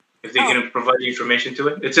 If they can provide the information to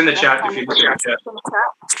it. It's in the chat if you look at the chat.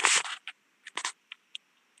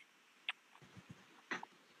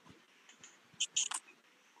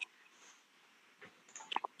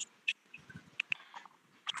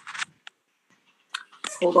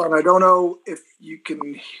 Hold on, I don't know if you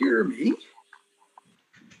can hear me.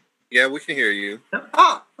 Yeah, we can hear you.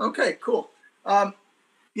 Okay, cool.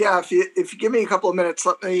 Yeah, if you give me a couple of minutes,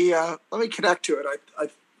 let me connect to it. I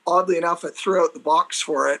oddly enough, I threw out the box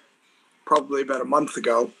for it probably about a month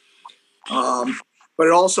ago. But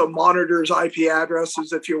it also monitors IP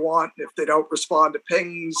addresses if you want. If they don't respond to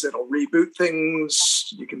pings, it'll reboot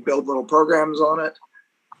things. You can build little programs on it.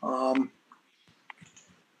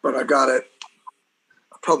 But I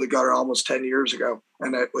probably got it almost 10 years ago,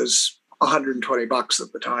 and it was $120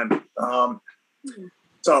 at the time.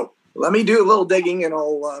 So let me do a little digging, and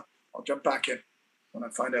I'll jump back in when I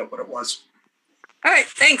find out what it was. All right,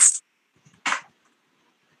 thanks.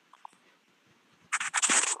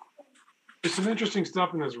 There's some interesting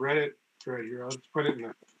stuff in this Reddit thread here. I'll just put it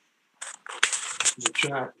in the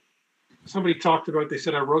chat. Somebody talked about, they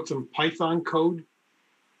said I wrote some Python code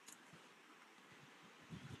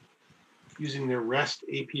using their REST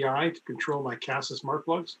API to control my CASA smart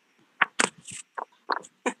plugs.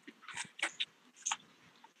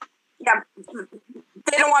 Yeah,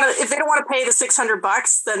 they don't want to. If they don't want to pay the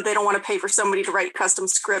 $600, then they don't want to pay for somebody to write custom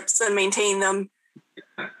scripts and maintain them.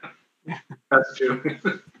 That's true.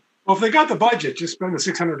 Well, if they got the budget, just spend the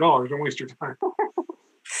 $600. Don't waste your time.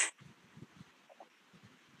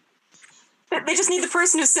 They just need the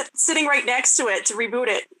person who's sitting right next to it to reboot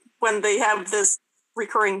it when they have this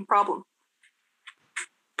recurring problem.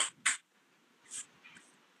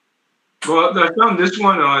 Well, I found this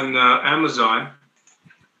one on Amazon.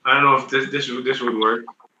 I don't know if this would work.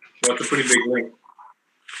 Well, it's a pretty big link.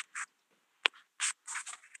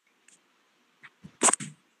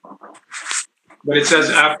 But it says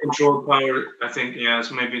app control power. I think,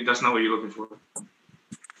 so maybe that's not what you're looking for.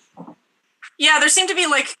 Yeah, there seem to be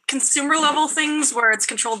like consumer level things where it's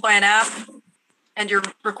controlled by an app and you're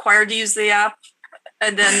required to use the app.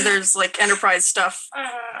 And then there's like enterprise stuff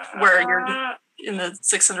where you're in the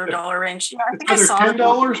 $600 range. Yeah, I think it's either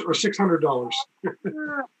 $10 or $600.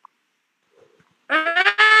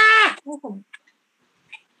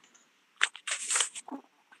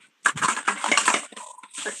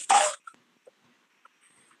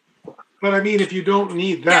 But I mean, if you don't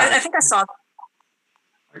need that, yeah, I think I saw that.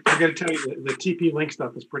 I got to tell you, the TP-Link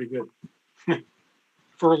stuff is pretty good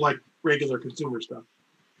for like regular consumer stuff.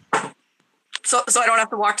 So I don't have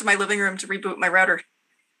to walk to my living room to reboot my router.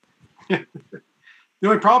 The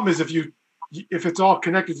only problem is if it's all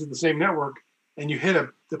connected to the same network and you hit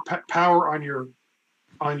the power on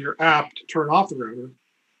your app to turn off the router,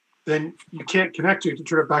 then you can't connect to it to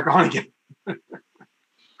turn it back on again.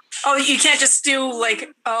 Oh, you can't just do like,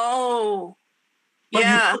 But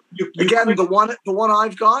again, the one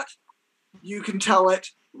I've got, you can tell it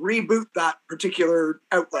reboot that particular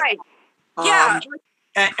outlet. Right. Yeah.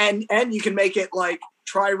 And you can make it like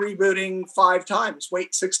try rebooting 5 times,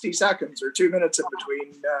 wait 60 seconds or 2 minutes in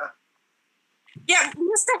between. Yeah, we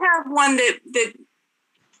used to have one that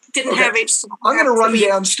didn't have HTTP. I'm going to run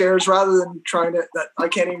downstairs rather than trying to. I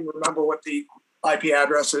can't even remember what the IP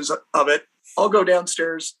address is of it. I'll go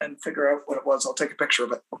downstairs and figure out what it was. I'll take a picture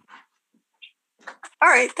of it. All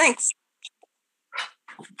right, thanks.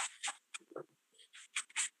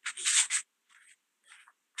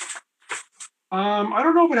 I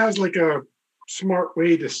don't know if it has like a smart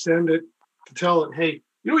way to send it, to tell it, hey,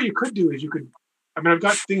 you know what you could do is I've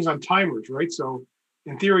got things on timers, right? So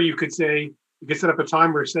in theory, you could set up a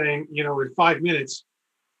timer saying, in 5 minutes,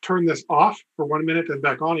 turn this off for 1 minute and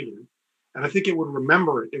back on again. And I think it would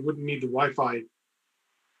remember it. It wouldn't need the Wi-Fi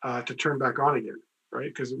to turn back on again, right?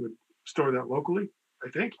 Because it would store that locally, I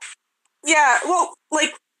think. Yeah, well,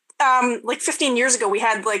 like 15 years ago, we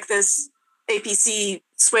had like this APC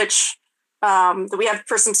switch that we had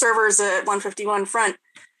for some servers at 151 front,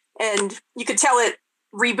 and you could tell it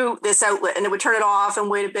reboot this outlet, and it would turn it off and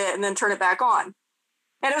wait a bit and then turn it back on.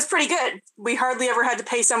 And it was pretty good. We hardly ever had to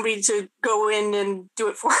pay somebody to go in and do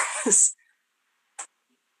it for us.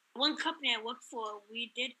 One company I worked for,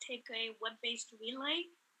 we did take a web-based relay.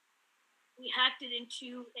 We hacked it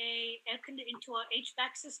into our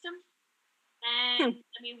HVAC system, and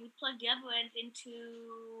we plugged the other end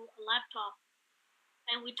into a laptop,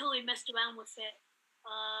 and we totally messed around with it.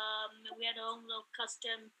 We had our own little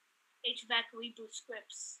custom HVAC reboot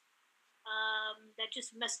scripts that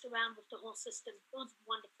just messed around with the whole system. It was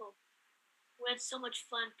wonderful. We had so much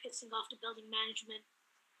fun pissing off the building management.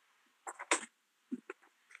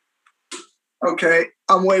 Okay,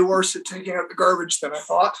 I'm way worse at taking out the garbage than I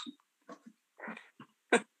thought.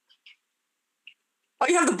 Oh,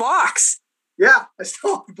 you have the box. Yeah, I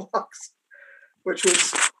still have the box, which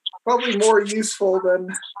was probably more useful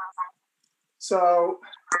than. So,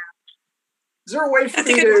 is there a way for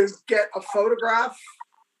me to get a photograph?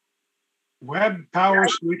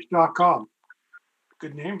 Webpowerswitch.com.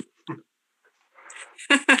 Good name.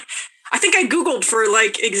 I think I Googled for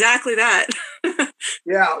exactly that.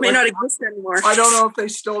 Yeah. May not exist anymore. I don't know if they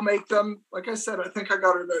still make them. Like I said, I think I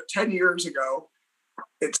got it about 10 years ago.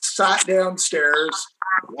 It's sat downstairs,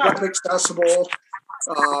 web accessible.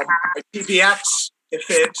 PBX, if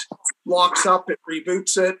it locks up, it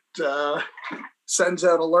reboots it, sends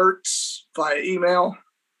out alerts via email.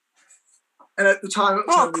 And at the time, it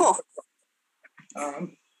was cool.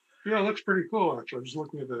 Yeah, it looks pretty cool, actually. I'm just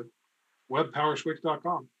looking at the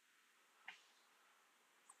webpowerswitch.com.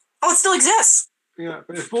 Oh, it still exists. Yeah,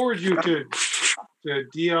 but it forwards you to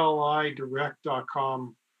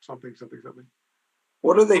dlidirect.com, something.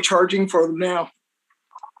 What are they charging for them now?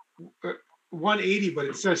 $180, but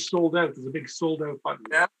it says sold out. There's a big sold out button.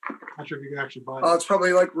 Yeah. Not sure if you can actually buy it. Oh, it's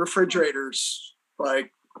probably like refrigerators.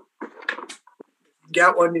 Like,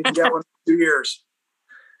 get one, you can get one in 2 years.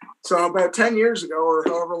 So about 10 years ago, or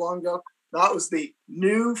however long ago, that was the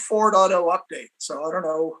new 4.0 update. So I don't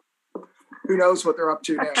know. Who knows what they're up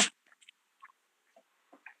to now?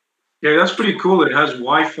 Yeah, that's pretty cool. It has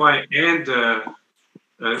Wi-Fi and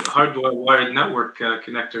hardwired network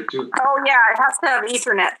connector too. Oh yeah, it has to have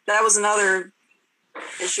Ethernet. That was another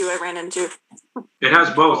issue I ran into. It has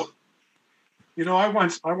both. I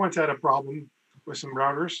once had a problem with some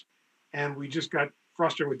routers, and we just got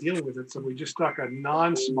frustrated with dealing with it, so we just stuck a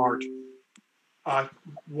non-smart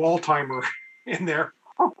wall timer in there.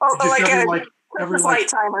 Every light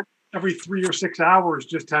timer. Every 3 or 6 hours,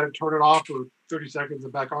 just had to turn it off for 30 seconds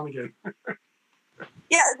and back on again.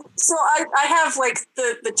 Yeah, so I have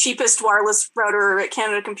the cheapest wireless router at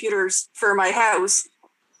Canada Computers for my house.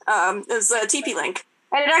 Is TP-Link.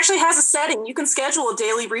 And it actually has a setting. You can schedule a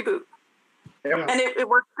daily reboot. Yeah. And it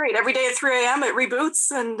works great. Every day at 3 a.m. it reboots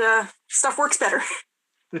and stuff works better.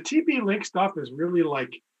 The TP-Link stuff is really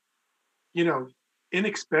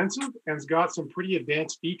inexpensive and it's got some pretty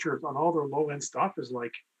advanced features on all their low-end stuff.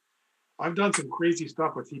 I've done some crazy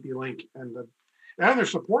stuff with TP-Link, and their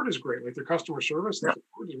support is great. Their customer service, their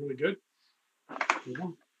support is really good.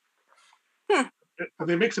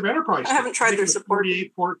 They make some enterprise. I haven't tried their support.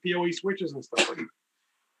 48 port PoE switches and stuff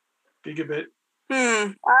gigabit.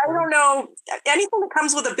 I don't know. Anything that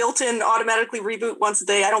comes with a built-in automatically reboot once a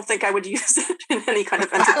day, I don't think I would use it in any kind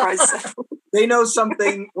of enterprise setting. They know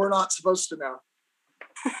something we're not supposed to know.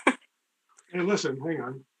 Hey, listen, hang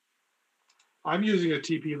on. I'm using a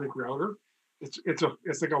TP-Link router. It's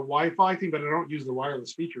like a Wi-Fi thing, but I don't use the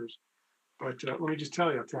wireless features. But let me just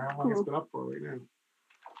tell you how long it's been up for right now.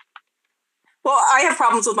 Well, I have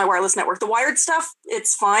problems with my wireless network. The wired stuff,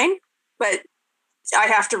 it's fine, but I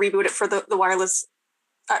have to reboot it for the wireless.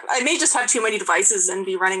 I may just have too many devices and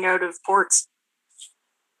be running out of ports.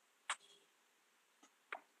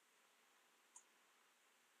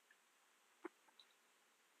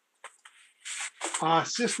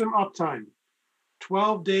 System uptime,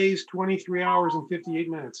 12 days, 23 hours, and 58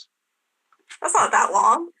 minutes. That's not that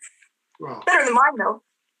long. Well, better than mine, though.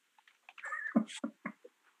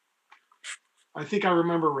 I think I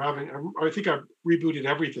remember having, I think I rebooted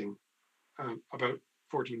everything about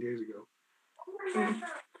 14 days ago. Mm.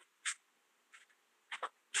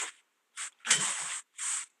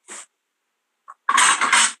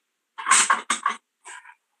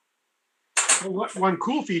 Well, one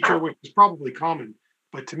cool feature, which is probably common,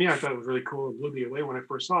 but to me I thought it was really cool and blew me away when I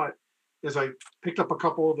first saw it, is I picked up a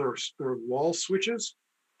couple of their wall switches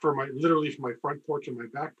for literally for my front porch and my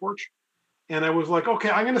back porch. And I was like,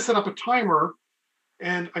 okay, I'm going to set up a timer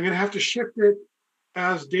and I'm going to have to shift it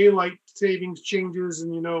as daylight savings changes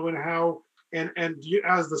and, and how, and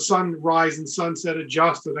as the sunrise and sunset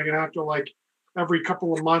adjust, and I'm going to have to like every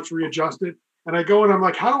couple of months readjust it. And I go and I'm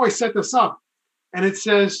like, how do I set this up? And it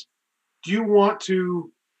says, do you want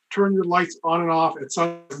to turn your lights on and off at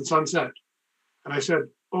sunrise and sunset? And I said,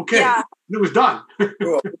 okay. Yeah. And it was done. I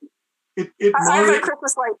have a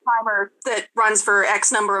Christmas light timer that runs for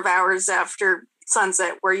X number of hours after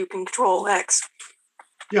sunset where you can control X.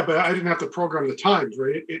 Yeah, but I didn't have to program the times,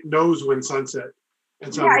 right? It knows when sunset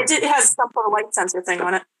and sunrise. Yeah, it has some sort of light sensor thing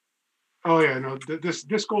on it. Oh yeah, no,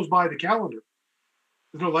 this goes by the calendar.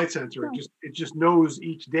 There's no light sensor. It just knows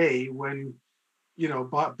each day when,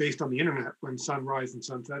 based on the internet, when sunrise and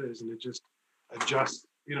sunset is, and it just adjusts,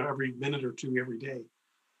 every minute or two every day.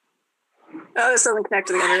 Oh, this doesn't connect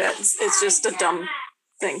to the internet. It's just a dumb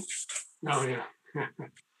thing. Oh yeah,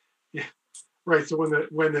 yeah, right. So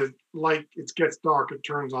when the light gets dark, it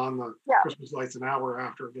turns on the Christmas lights an hour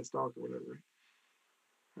after it gets dark or whatever.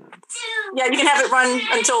 Yeah, you can have it run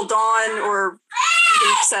until dawn, or you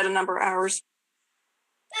can set a number of hours.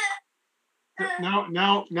 Now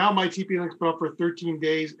my TP-Link's been up for 13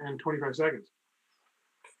 days and 25 seconds.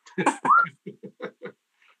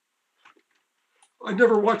 I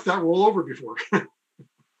never watched that roll over before. Yeah,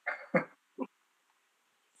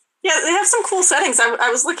 they have some cool settings.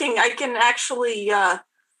 I was looking. I can actually, I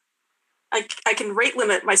can rate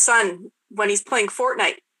limit my son when he's playing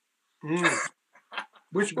Fortnite. Mm.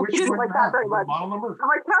 Which he doesn't like that very much. Model number? I'm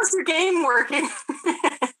like, how's your game working?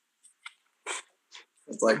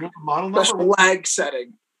 It's like model special number? lag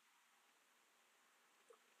setting.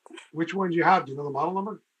 Which one do you have? Do you know the model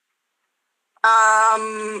number?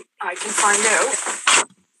 I can find out.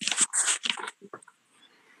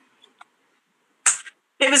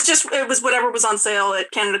 It was whatever was on sale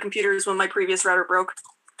at Canada Computers when my previous router broke.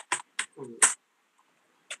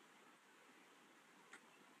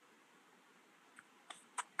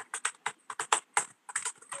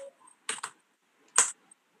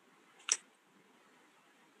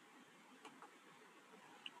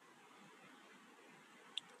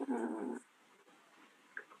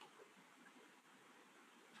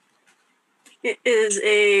 It is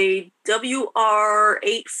a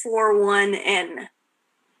WR841N.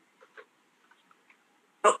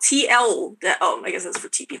 Oh, TL. I guess that's for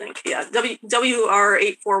TP-Link. Yeah,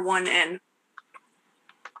 WR841N.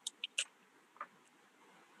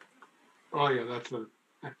 Oh yeah, that's a.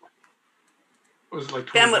 It was like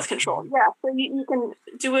bandwidth control. Yeah, so you can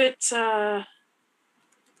do it. I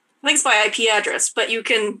think it's by IP address, but you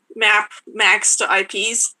can map Macs to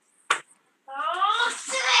IPs.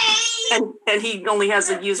 And he only has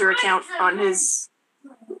a user account on his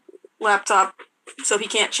laptop, so he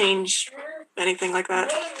can't change anything like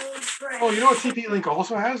that. Oh, you know what TP-Link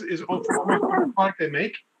also has is for the product they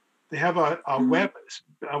make, they have a web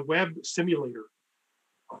simulator.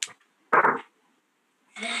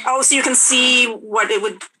 Oh, so you can see what it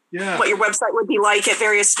would, what your website would be like at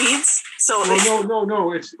various speeds. So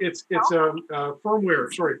no, it's a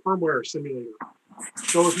firmware simulator.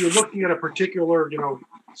 So if you're looking at a particular,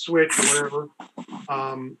 switch or whatever,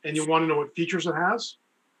 and you want to know what features it has,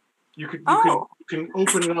 you can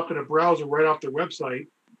open it up in a browser right off their website,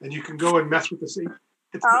 and you can go and mess with the same.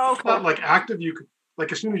 It's not like active. You could,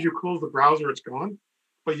 like, as soon as you close the browser, it's gone.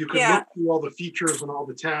 But you can look through all the features and all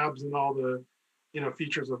the tabs and all the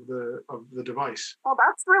features of the device. Oh,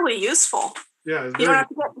 that's really useful. Yeah, you don't have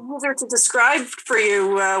to get the user to describe for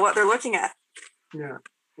you what they're looking at. Yeah.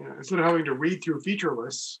 Instead of having to read through feature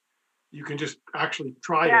lists, you can just actually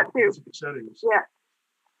try it with the settings. Yeah.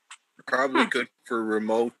 Probably good for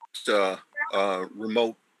remote,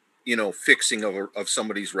 fixing of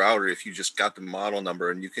somebody's router if you just got the model number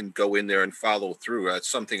and you can go in there and follow through. That's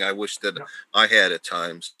something I wish that I had at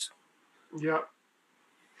times. Yeah.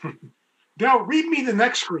 Now read me the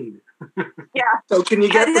next screen. Yeah. So can you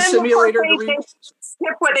get the simulator to read?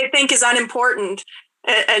 Skip what they think is unimportant,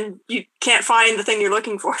 and you can't find the thing you're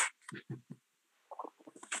looking for.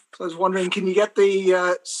 So I was wondering, can you get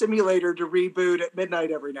the simulator to reboot at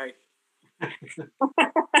midnight every night?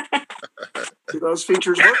 Do those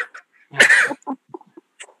features work?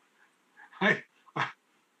 I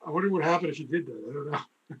wonder what happened if you did that. I don't know.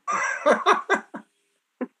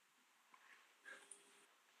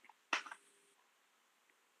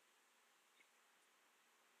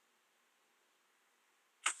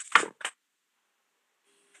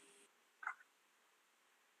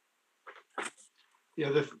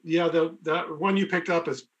 The one you picked up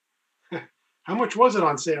is how much was it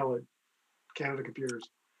on sale at Canada Computers?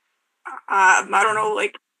 I don't know,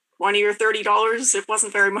 like $20 or $30. It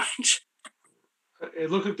wasn't very much. It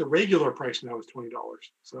looked like the regular price now is $20.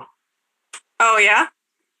 So. Oh yeah.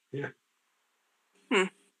 Yeah.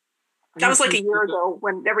 That was like a year ago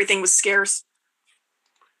when everything was scarce.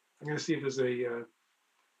 I'm going to see if there's a.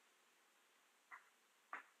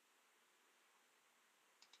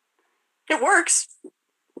 It works.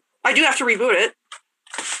 I do have to reboot it,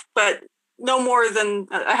 but no more than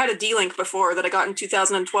I had a D-Link before that I got in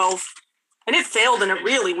 2012, and it failed in a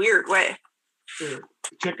really weird way. Here,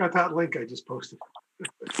 check out that link I just posted.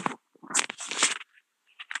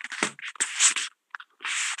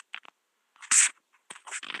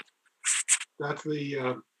 That's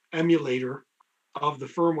the emulator of the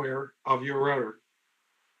firmware of your router.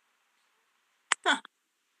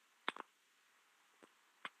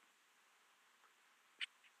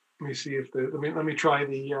 Let me see if let me try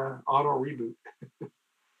the auto reboot.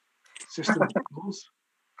 System tools.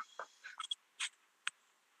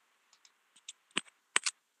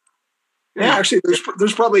 Yeah, actually,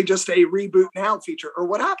 there's probably just a reboot now feature. Or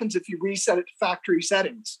what happens if you reset it to factory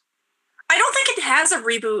settings? I don't think it has a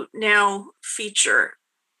reboot now feature.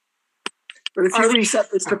 But if you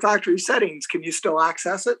reset this to factory settings, can you still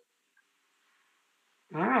access it?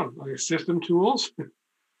 I don't know. Like system tools,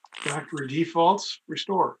 factory defaults,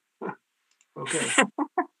 restore. Okay.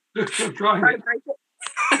 I'm trying it.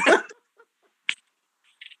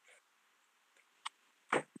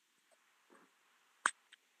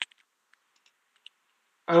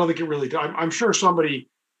 I don't think it really does. I'm sure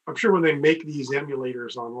when they make these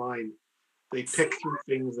emulators online, they pick through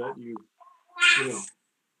things that you know,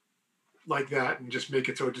 like that and just make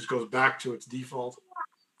it so it just goes back to its default.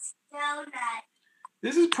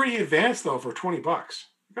 This is pretty advanced though for $20. I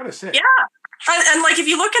gotta say. Yeah. And like if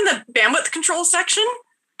you look in the bandwidth control section,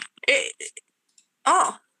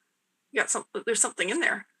 there's something in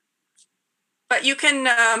there. But you can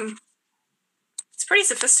it's pretty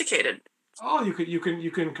sophisticated. Oh, you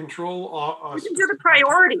can control you can do the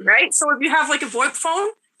priority, right? So if you have like a VoIP phone,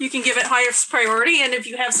 you can give it highest priority, and if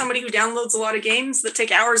you have somebody who downloads a lot of games that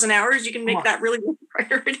take hours and hours, you can make that really good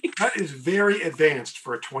priority. That is very advanced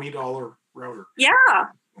for a $20 router. Yeah.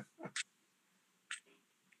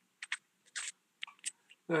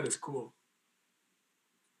 That is cool.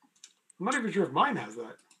 I'm not even sure if mine has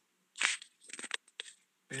that.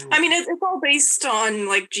 I mean, it's all based on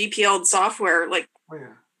like GPL software. Like, oh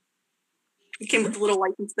yeah, it came with a little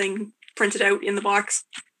license thing printed out in the box.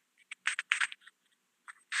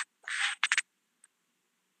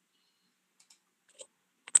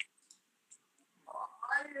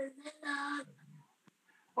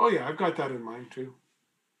 Oh yeah, I've got that in mind too.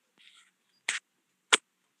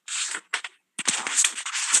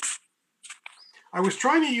 I was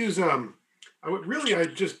trying to use I'd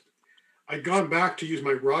gone back to use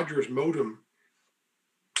my Rogers modem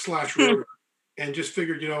 /router and just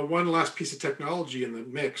figured, one last piece of technology in the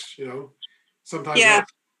mix, sometimes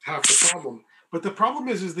that's half the problem. But the problem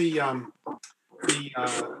is the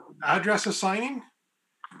address assigning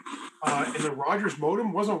in the Rogers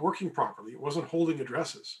modem wasn't working properly. It wasn't holding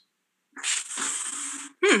addresses.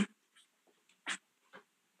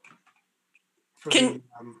 For the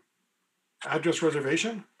address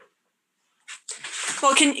reservation?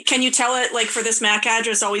 Well, can you tell it, like, for this MAC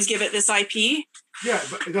address, always give it this IP? Yeah,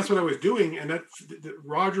 but that's what I was doing, and that the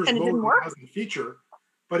Rogers modem has a feature,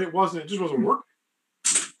 but it just wasn't working.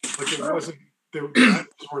 Like, it wasn't, the addresses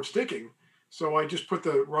weren't sticking. So I just put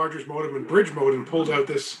the Rogers modem in bridge mode and pulled out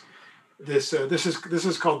this is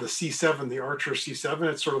called the C7, the Archer C7.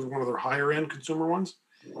 It's sort of one of their higher end consumer ones.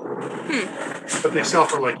 But they sell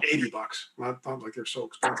for like $80. Not like they're so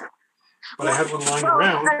expensive. But I had one lying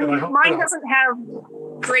around. Mine doesn't have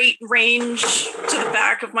great range to the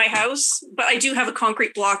back of my house, but I do have a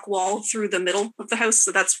concrete block wall through the middle of the house,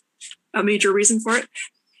 so that's a major reason for it.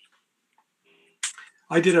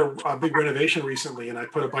 I did a big renovation recently, and I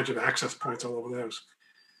put a bunch of access points all over the house.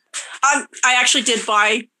 I actually did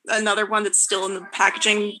buy another one that's still in the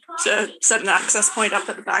packaging to set an access point up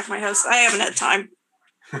at the back of my house. I haven't had time.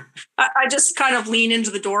 I just kind of lean into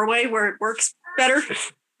the doorway where it works better.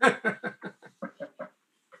 That's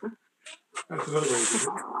another way to do it.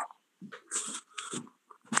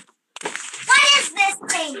 What is this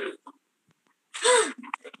thing?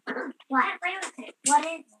 What is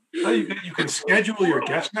it? Oh, you can schedule your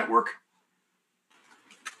guest network.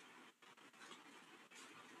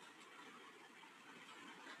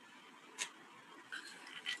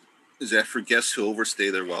 Is that for guests who overstay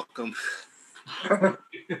their welcome? Why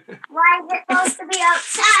is it supposed to be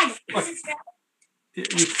outside?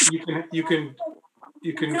 You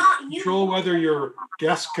can control whether your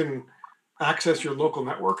guests can access your local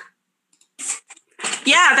network.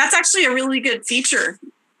 Yeah, that's actually a really good feature.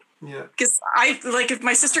 Yeah. Because if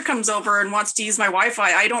my sister comes over and wants to use my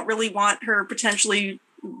Wi-Fi, I don't really want her potentially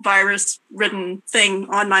virus-ridden thing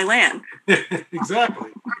on my LAN. Exactly.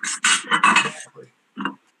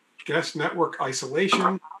 Guest network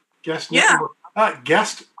isolation, guest network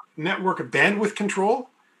bandwidth control.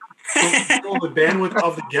 So control the bandwidth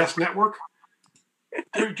of the guest network.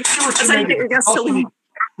 Just give her some ideas.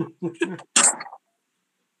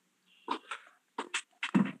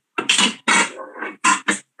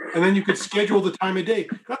 And then you could schedule the time of day.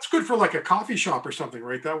 That's good for like a coffee shop or something,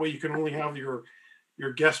 right? That way you can only have your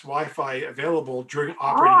guest Wi-Fi available during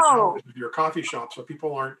operating hours of your coffee shop, so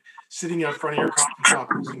people aren't sitting out front of your coffee shop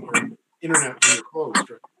using your internet when you're closed.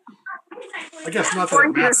 Right? I guess not that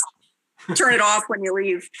it matters. Turn it off when you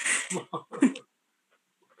leave.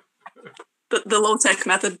 the low-tech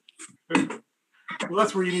method. Well,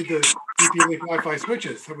 that's where you need the TPUG Wi-Fi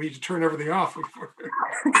switches. So we need to turn everything off.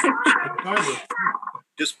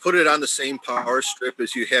 Just put it on the same power strip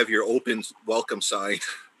as you have your open welcome sign.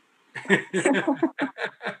 We went to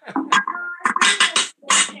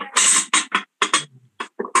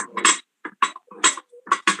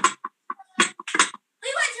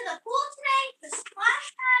the pool today, the splash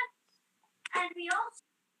pad, and we also.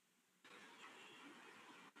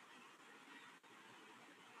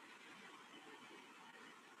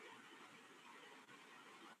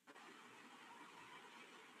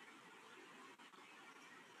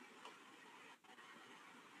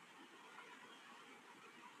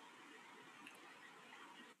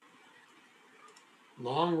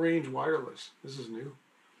 Long range wireless. This is new.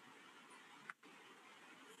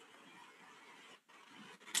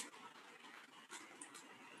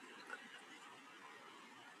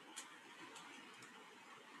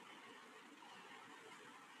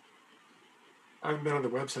 I haven't been on the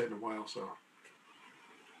website in a while, so.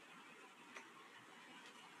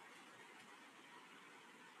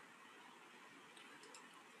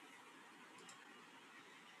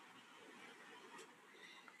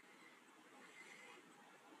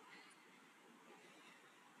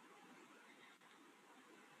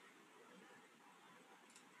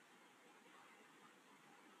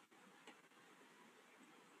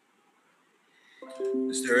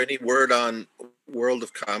 Is there any word on World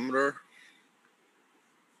of Commodore?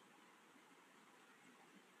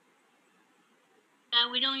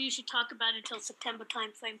 We don't usually talk about it until September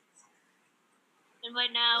timeframe. And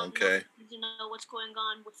right now, okay, you know what's going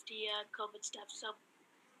on with the COVID stuff. So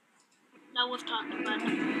now we've talked about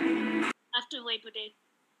it after Labor Day.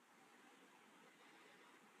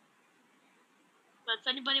 But if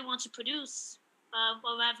anybody wants to produce,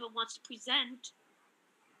 or rather wants to present,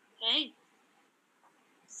 hey,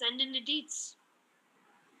 send in the deets.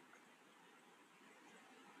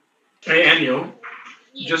 Hey, Anyo,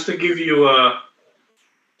 just to give you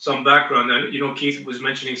some background, Keith was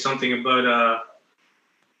mentioning something about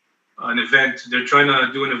an event. They're trying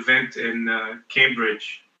to do an event in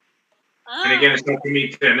Cambridge. Oh. And again, it's not for me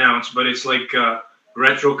to announce, but it's like a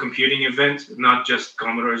retro computing event, not just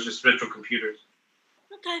Commodore, it's just retro computers.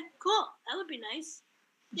 Okay, cool. That would be nice.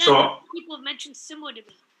 Yeah, so people have mentioned similar to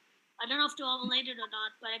me. I don't know if they're all related or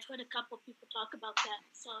not, but I've heard a couple of people talk about that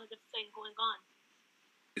sort of thing going on.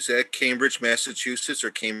 Is that Cambridge, Massachusetts, or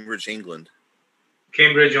Cambridge, England?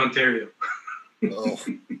 Cambridge, Ontario. Oh.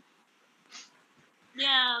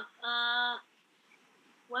 Yeah,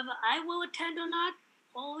 whether I will attend or not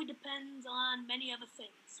only depends on many other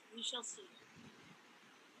things. We shall see.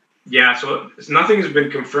 Yeah, so nothing has been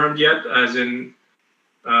confirmed yet, as in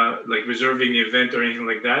like reserving the event or anything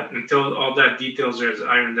like that. Until all that details are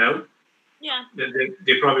ironed out, yeah,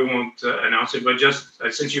 they probably won't announce it. But just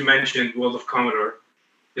since you mentioned World of Commodore,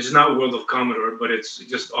 this is not World of Commodore, but it's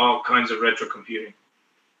just all kinds of retro computing.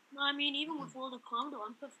 No, I mean, even with World of Commodore,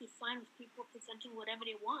 I'm perfectly fine with people presenting whatever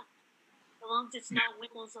they want, as long as it's not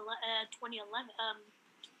Windows 2011,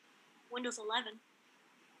 Windows 11.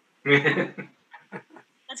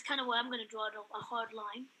 That's kind of where I'm going to draw a hard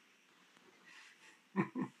line.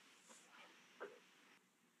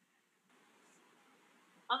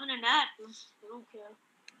 Other than that, I don't care.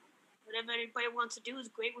 Whatever anybody wants to do is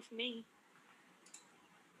great with me.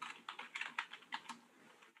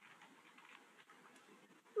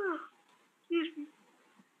 Excuse me.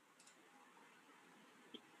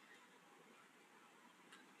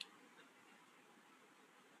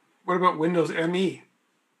 What about Windows ME?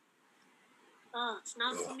 It's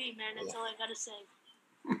not for me, man. That's all I gotta say.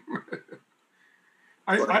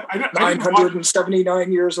 I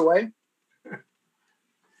 979 years away.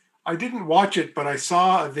 I didn't watch it, but I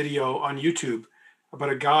saw a video on YouTube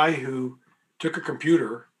about a guy who took a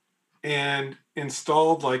computer and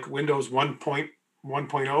installed like Windows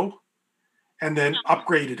 1.1.0 and then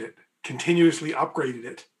upgraded it, continuously upgraded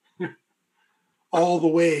it all the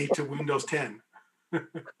way to Windows 10.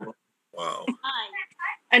 Wow.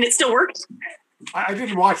 And it still works? I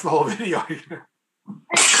didn't watch the whole video.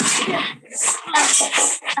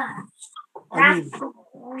 I mean,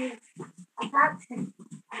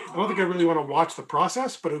 I don't think I really want to watch the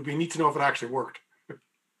process, but it would be neat to know if it actually worked. Well,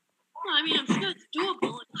 I mean, I'm sure it's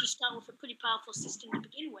doable. It just start with a pretty powerful system to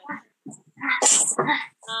begin with.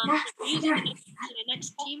 If you're using an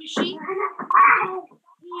XT machine,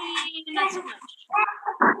 not so much.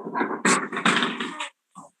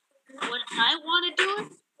 What I want to do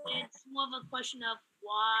it's more of a question of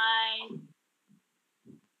why.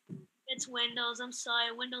 It's Windows. I'm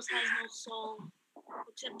sorry. Windows has no soul.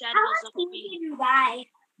 Except that it was up to me. Why?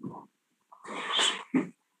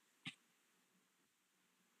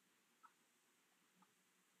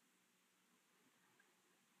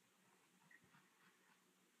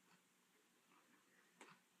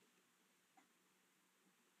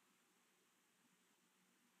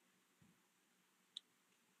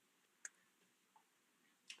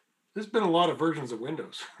 There's been a lot of versions of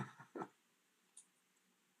Windows.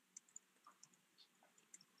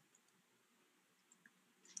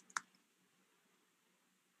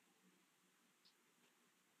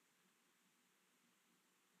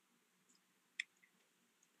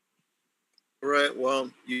 All right.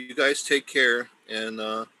 Well, you guys take care, and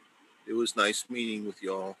it was nice meeting with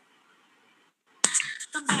y'all.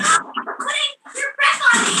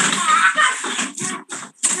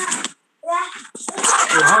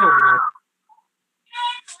 You're hot over there.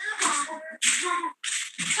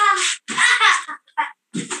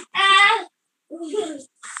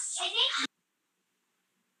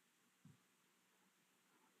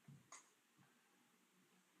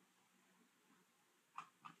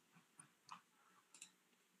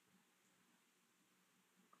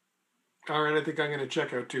 All right, I think I'm going to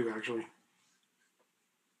check out too, actually.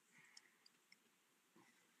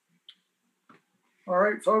 All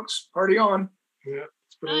right, folks, party on. Yeah,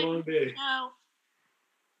 it's been a long day. No.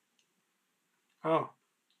 Oh.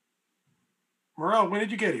 Morel, when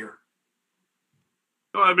did you get here?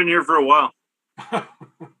 Oh, I've been here for a while. What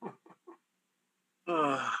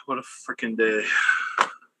a freaking day.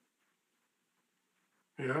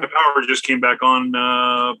 Yeah. My power just came back on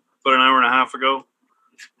about an hour and a half ago.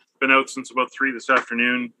 Been out since about 3 this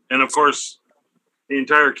afternoon. And of course, the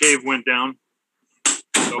entire cave went down.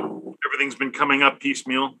 So everything's been coming up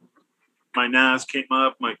piecemeal. My NAS came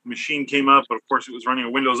up, my machine came up, but of course it was running a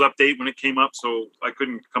Windows update when it came up, so I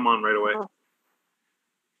couldn't come on right away.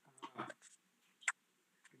 I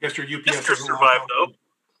guess your UPS Mister survived though.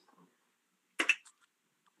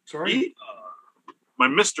 Sorry? My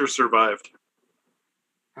Mister survived.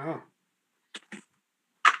 Oh.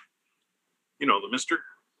 You know, the Mister.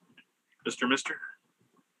 Mister. Mister.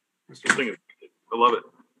 I love it.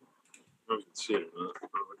 I don't know if you can see it. I don't know if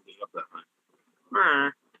I can get up that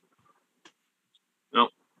high. No.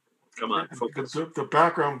 Come on, focus. The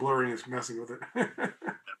background blurring is messing with it.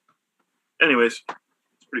 Anyways,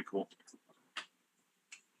 it's pretty cool.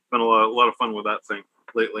 Been a lot of fun with that thing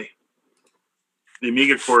lately. The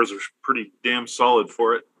Amiga cores are pretty damn solid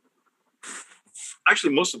for it.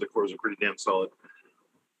 Actually, most of the cores are pretty damn solid.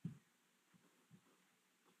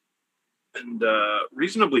 And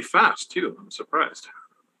reasonably fast, too. I'm surprised.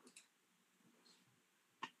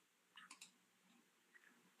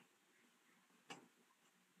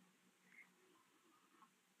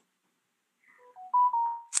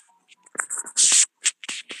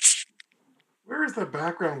 Where is the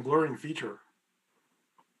background blurring feature?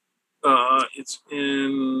 It's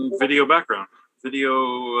in video background.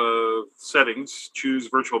 Video settings, choose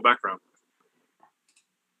virtual background.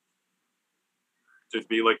 It'd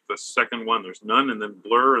be like the second one. There's none, and then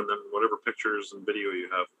blur, and then whatever pictures and video you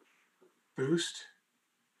have. Boost.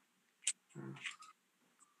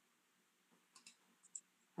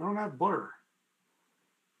 I don't have blur.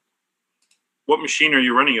 What machine are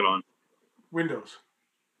you running it on? Windows.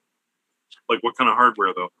 Like what kind of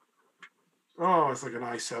hardware though? Oh, it's like an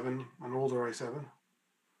i7, an older i7.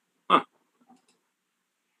 Huh.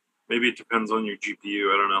 Maybe it depends on your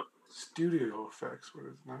GPU. I don't know. Studio Effects. What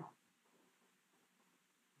is it now?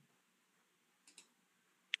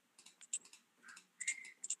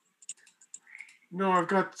 No, I've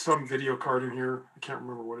got some video card in here. I can't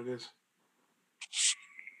remember what it is.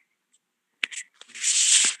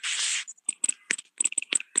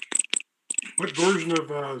 What version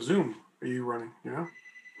of Zoom are you running? You know?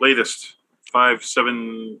 Latest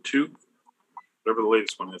 5.7.2, whatever the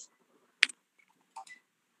latest one is.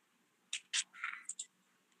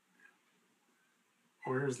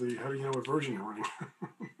 Where's the? How do you know what version you're running?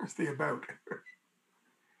 Where's the about?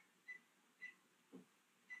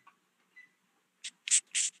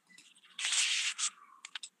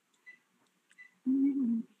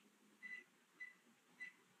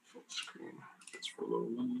 Full screen. That's for low.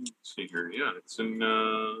 Let's see here. Yeah, it's in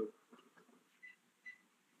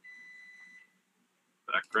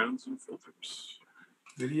backgrounds and filters.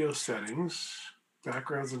 Video settings,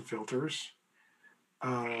 backgrounds and filters.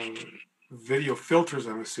 Video filters,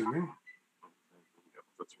 I'm assuming. Yep,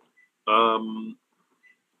 that's right.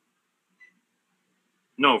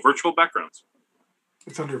 No, virtual backgrounds.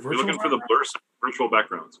 It's under virtual. You're looking for the blur virtual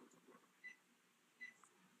backgrounds.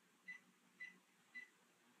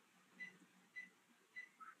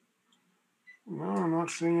 No, I'm not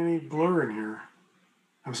seeing any blur in here.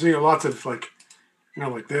 I'm seeing lots of like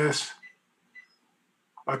like this.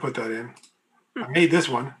 I put that in. I made this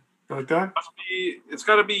one. You like that? It's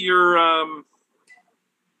got to be your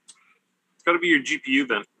GPU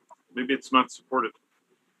then. Maybe it's not supported.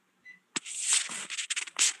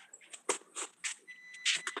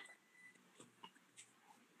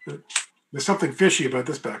 There's something fishy about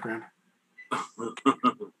this background.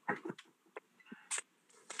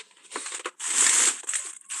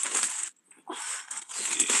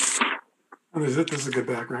 Oh, this is a good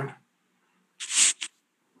background.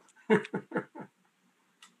 I'm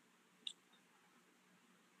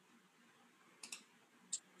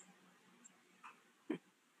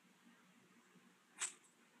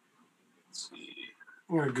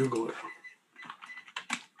going to Google it.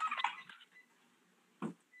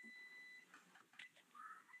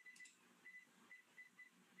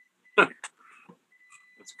 That's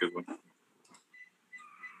a good one.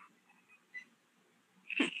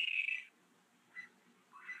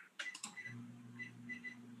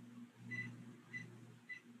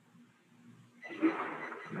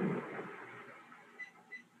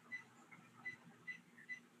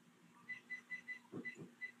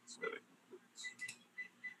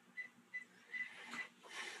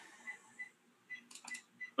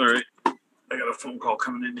 All right. I got a phone call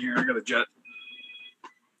coming in here. I got a jet.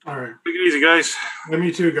 All right. Take it easy, guys. Yeah,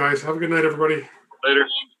 me too, guys. Have a good night, everybody. Later.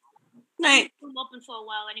 Night. I'm open for a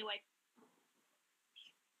while anyway.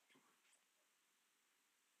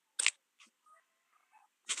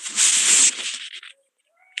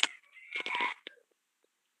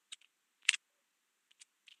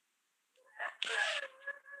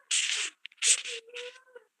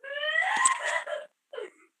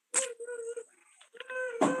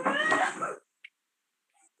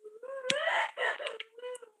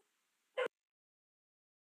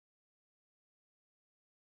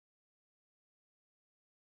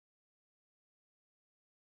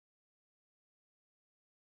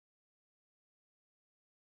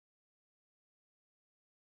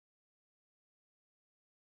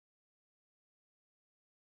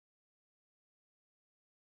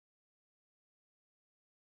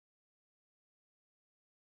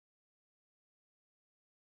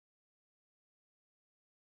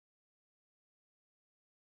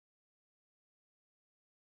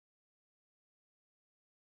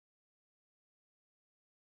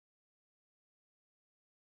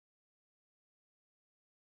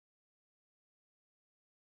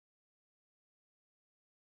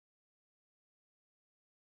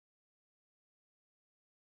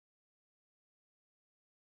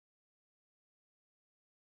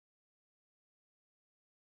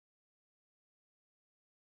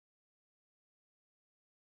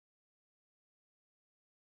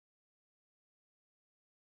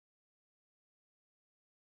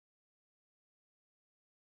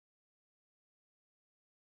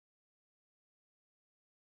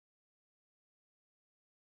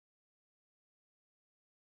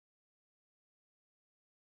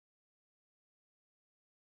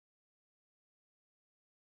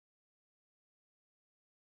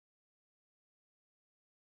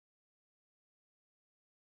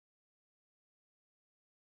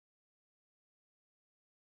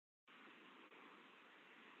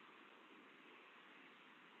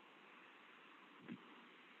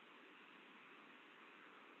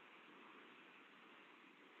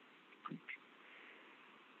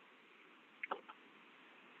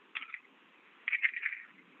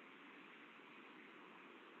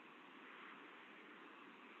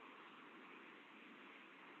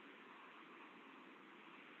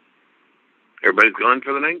 Everybody's gone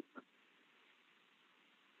for the night?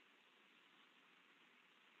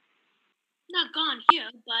 Not gone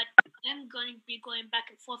here, but I'm going to be going back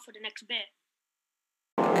and forth for the next bit.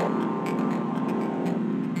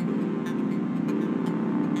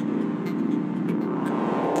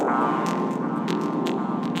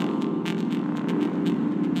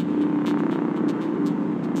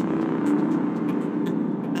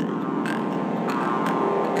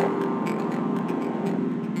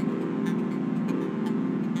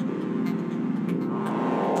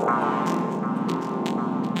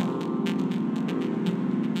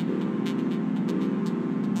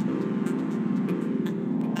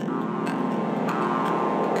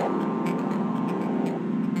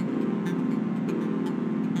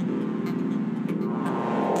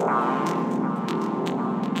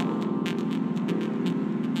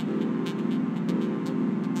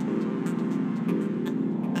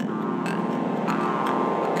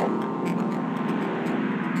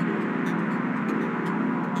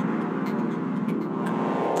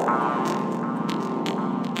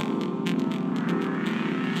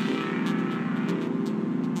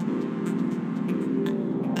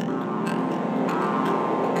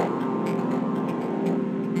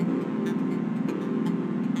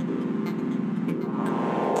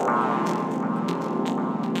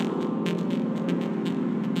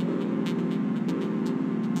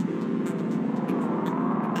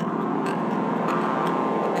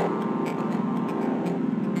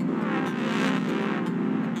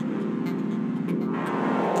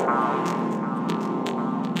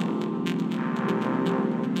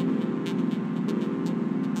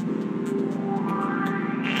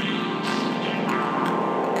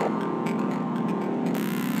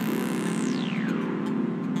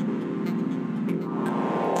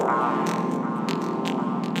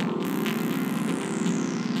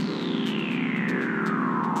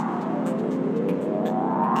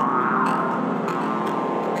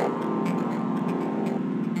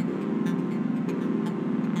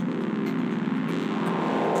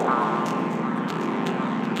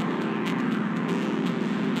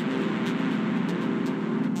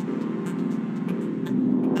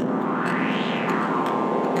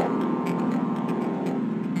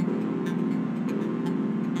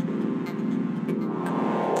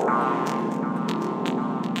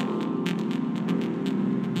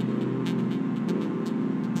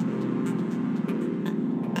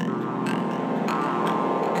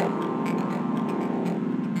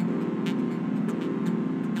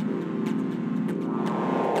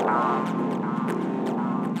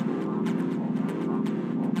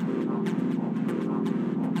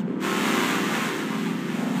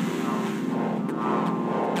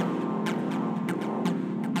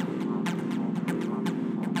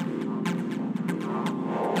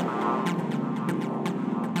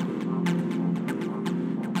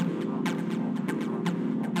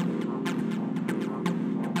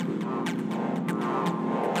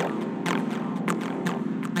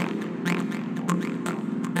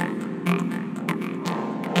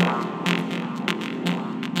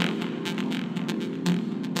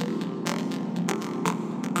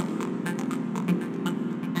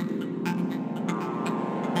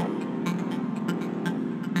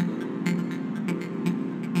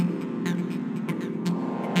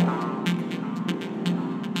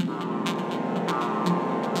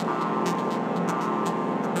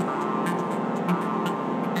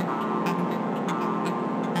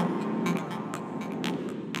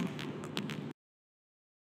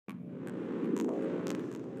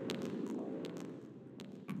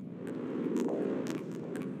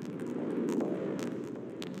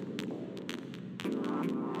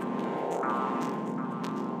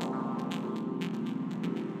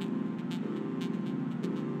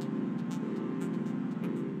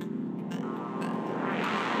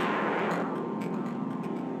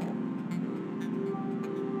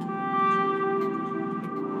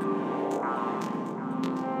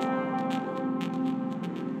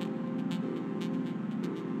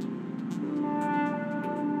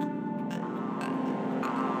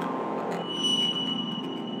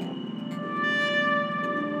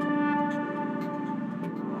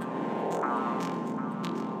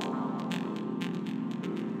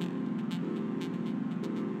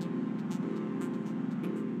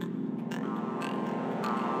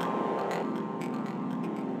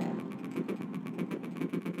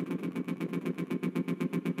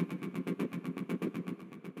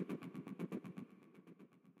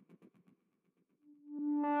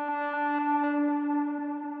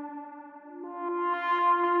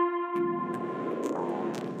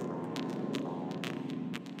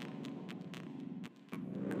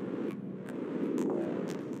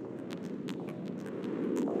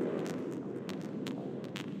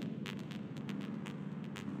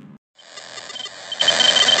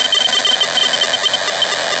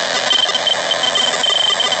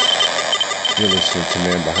 You're listening to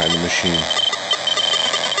Man Behind the Machine.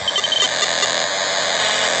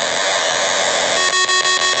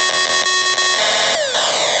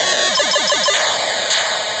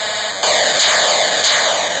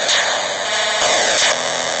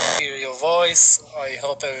 Hear your voice. I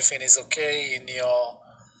hope everything is okay in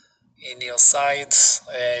your side.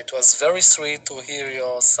 It was very sweet to hear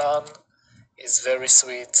your son. It's very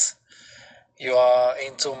sweet. You are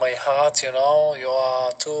into my heart, you know. You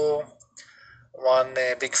are one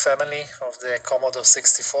big family of the Commodore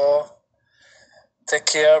 64. Take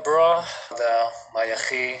care, bro. My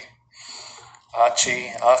Achi,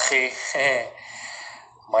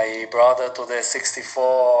 my brother to the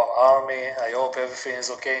 64 Army. I hope everything is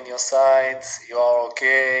okay in your side. You are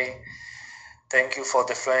okay. Thank you for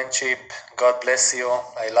the friendship. God bless you.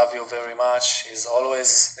 I love you very much. It's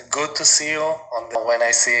always good to see you. When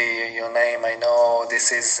I see your name, I know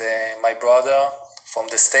this is my brother from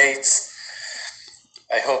the States.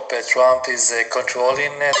 I hope Trump is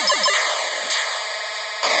controlling it.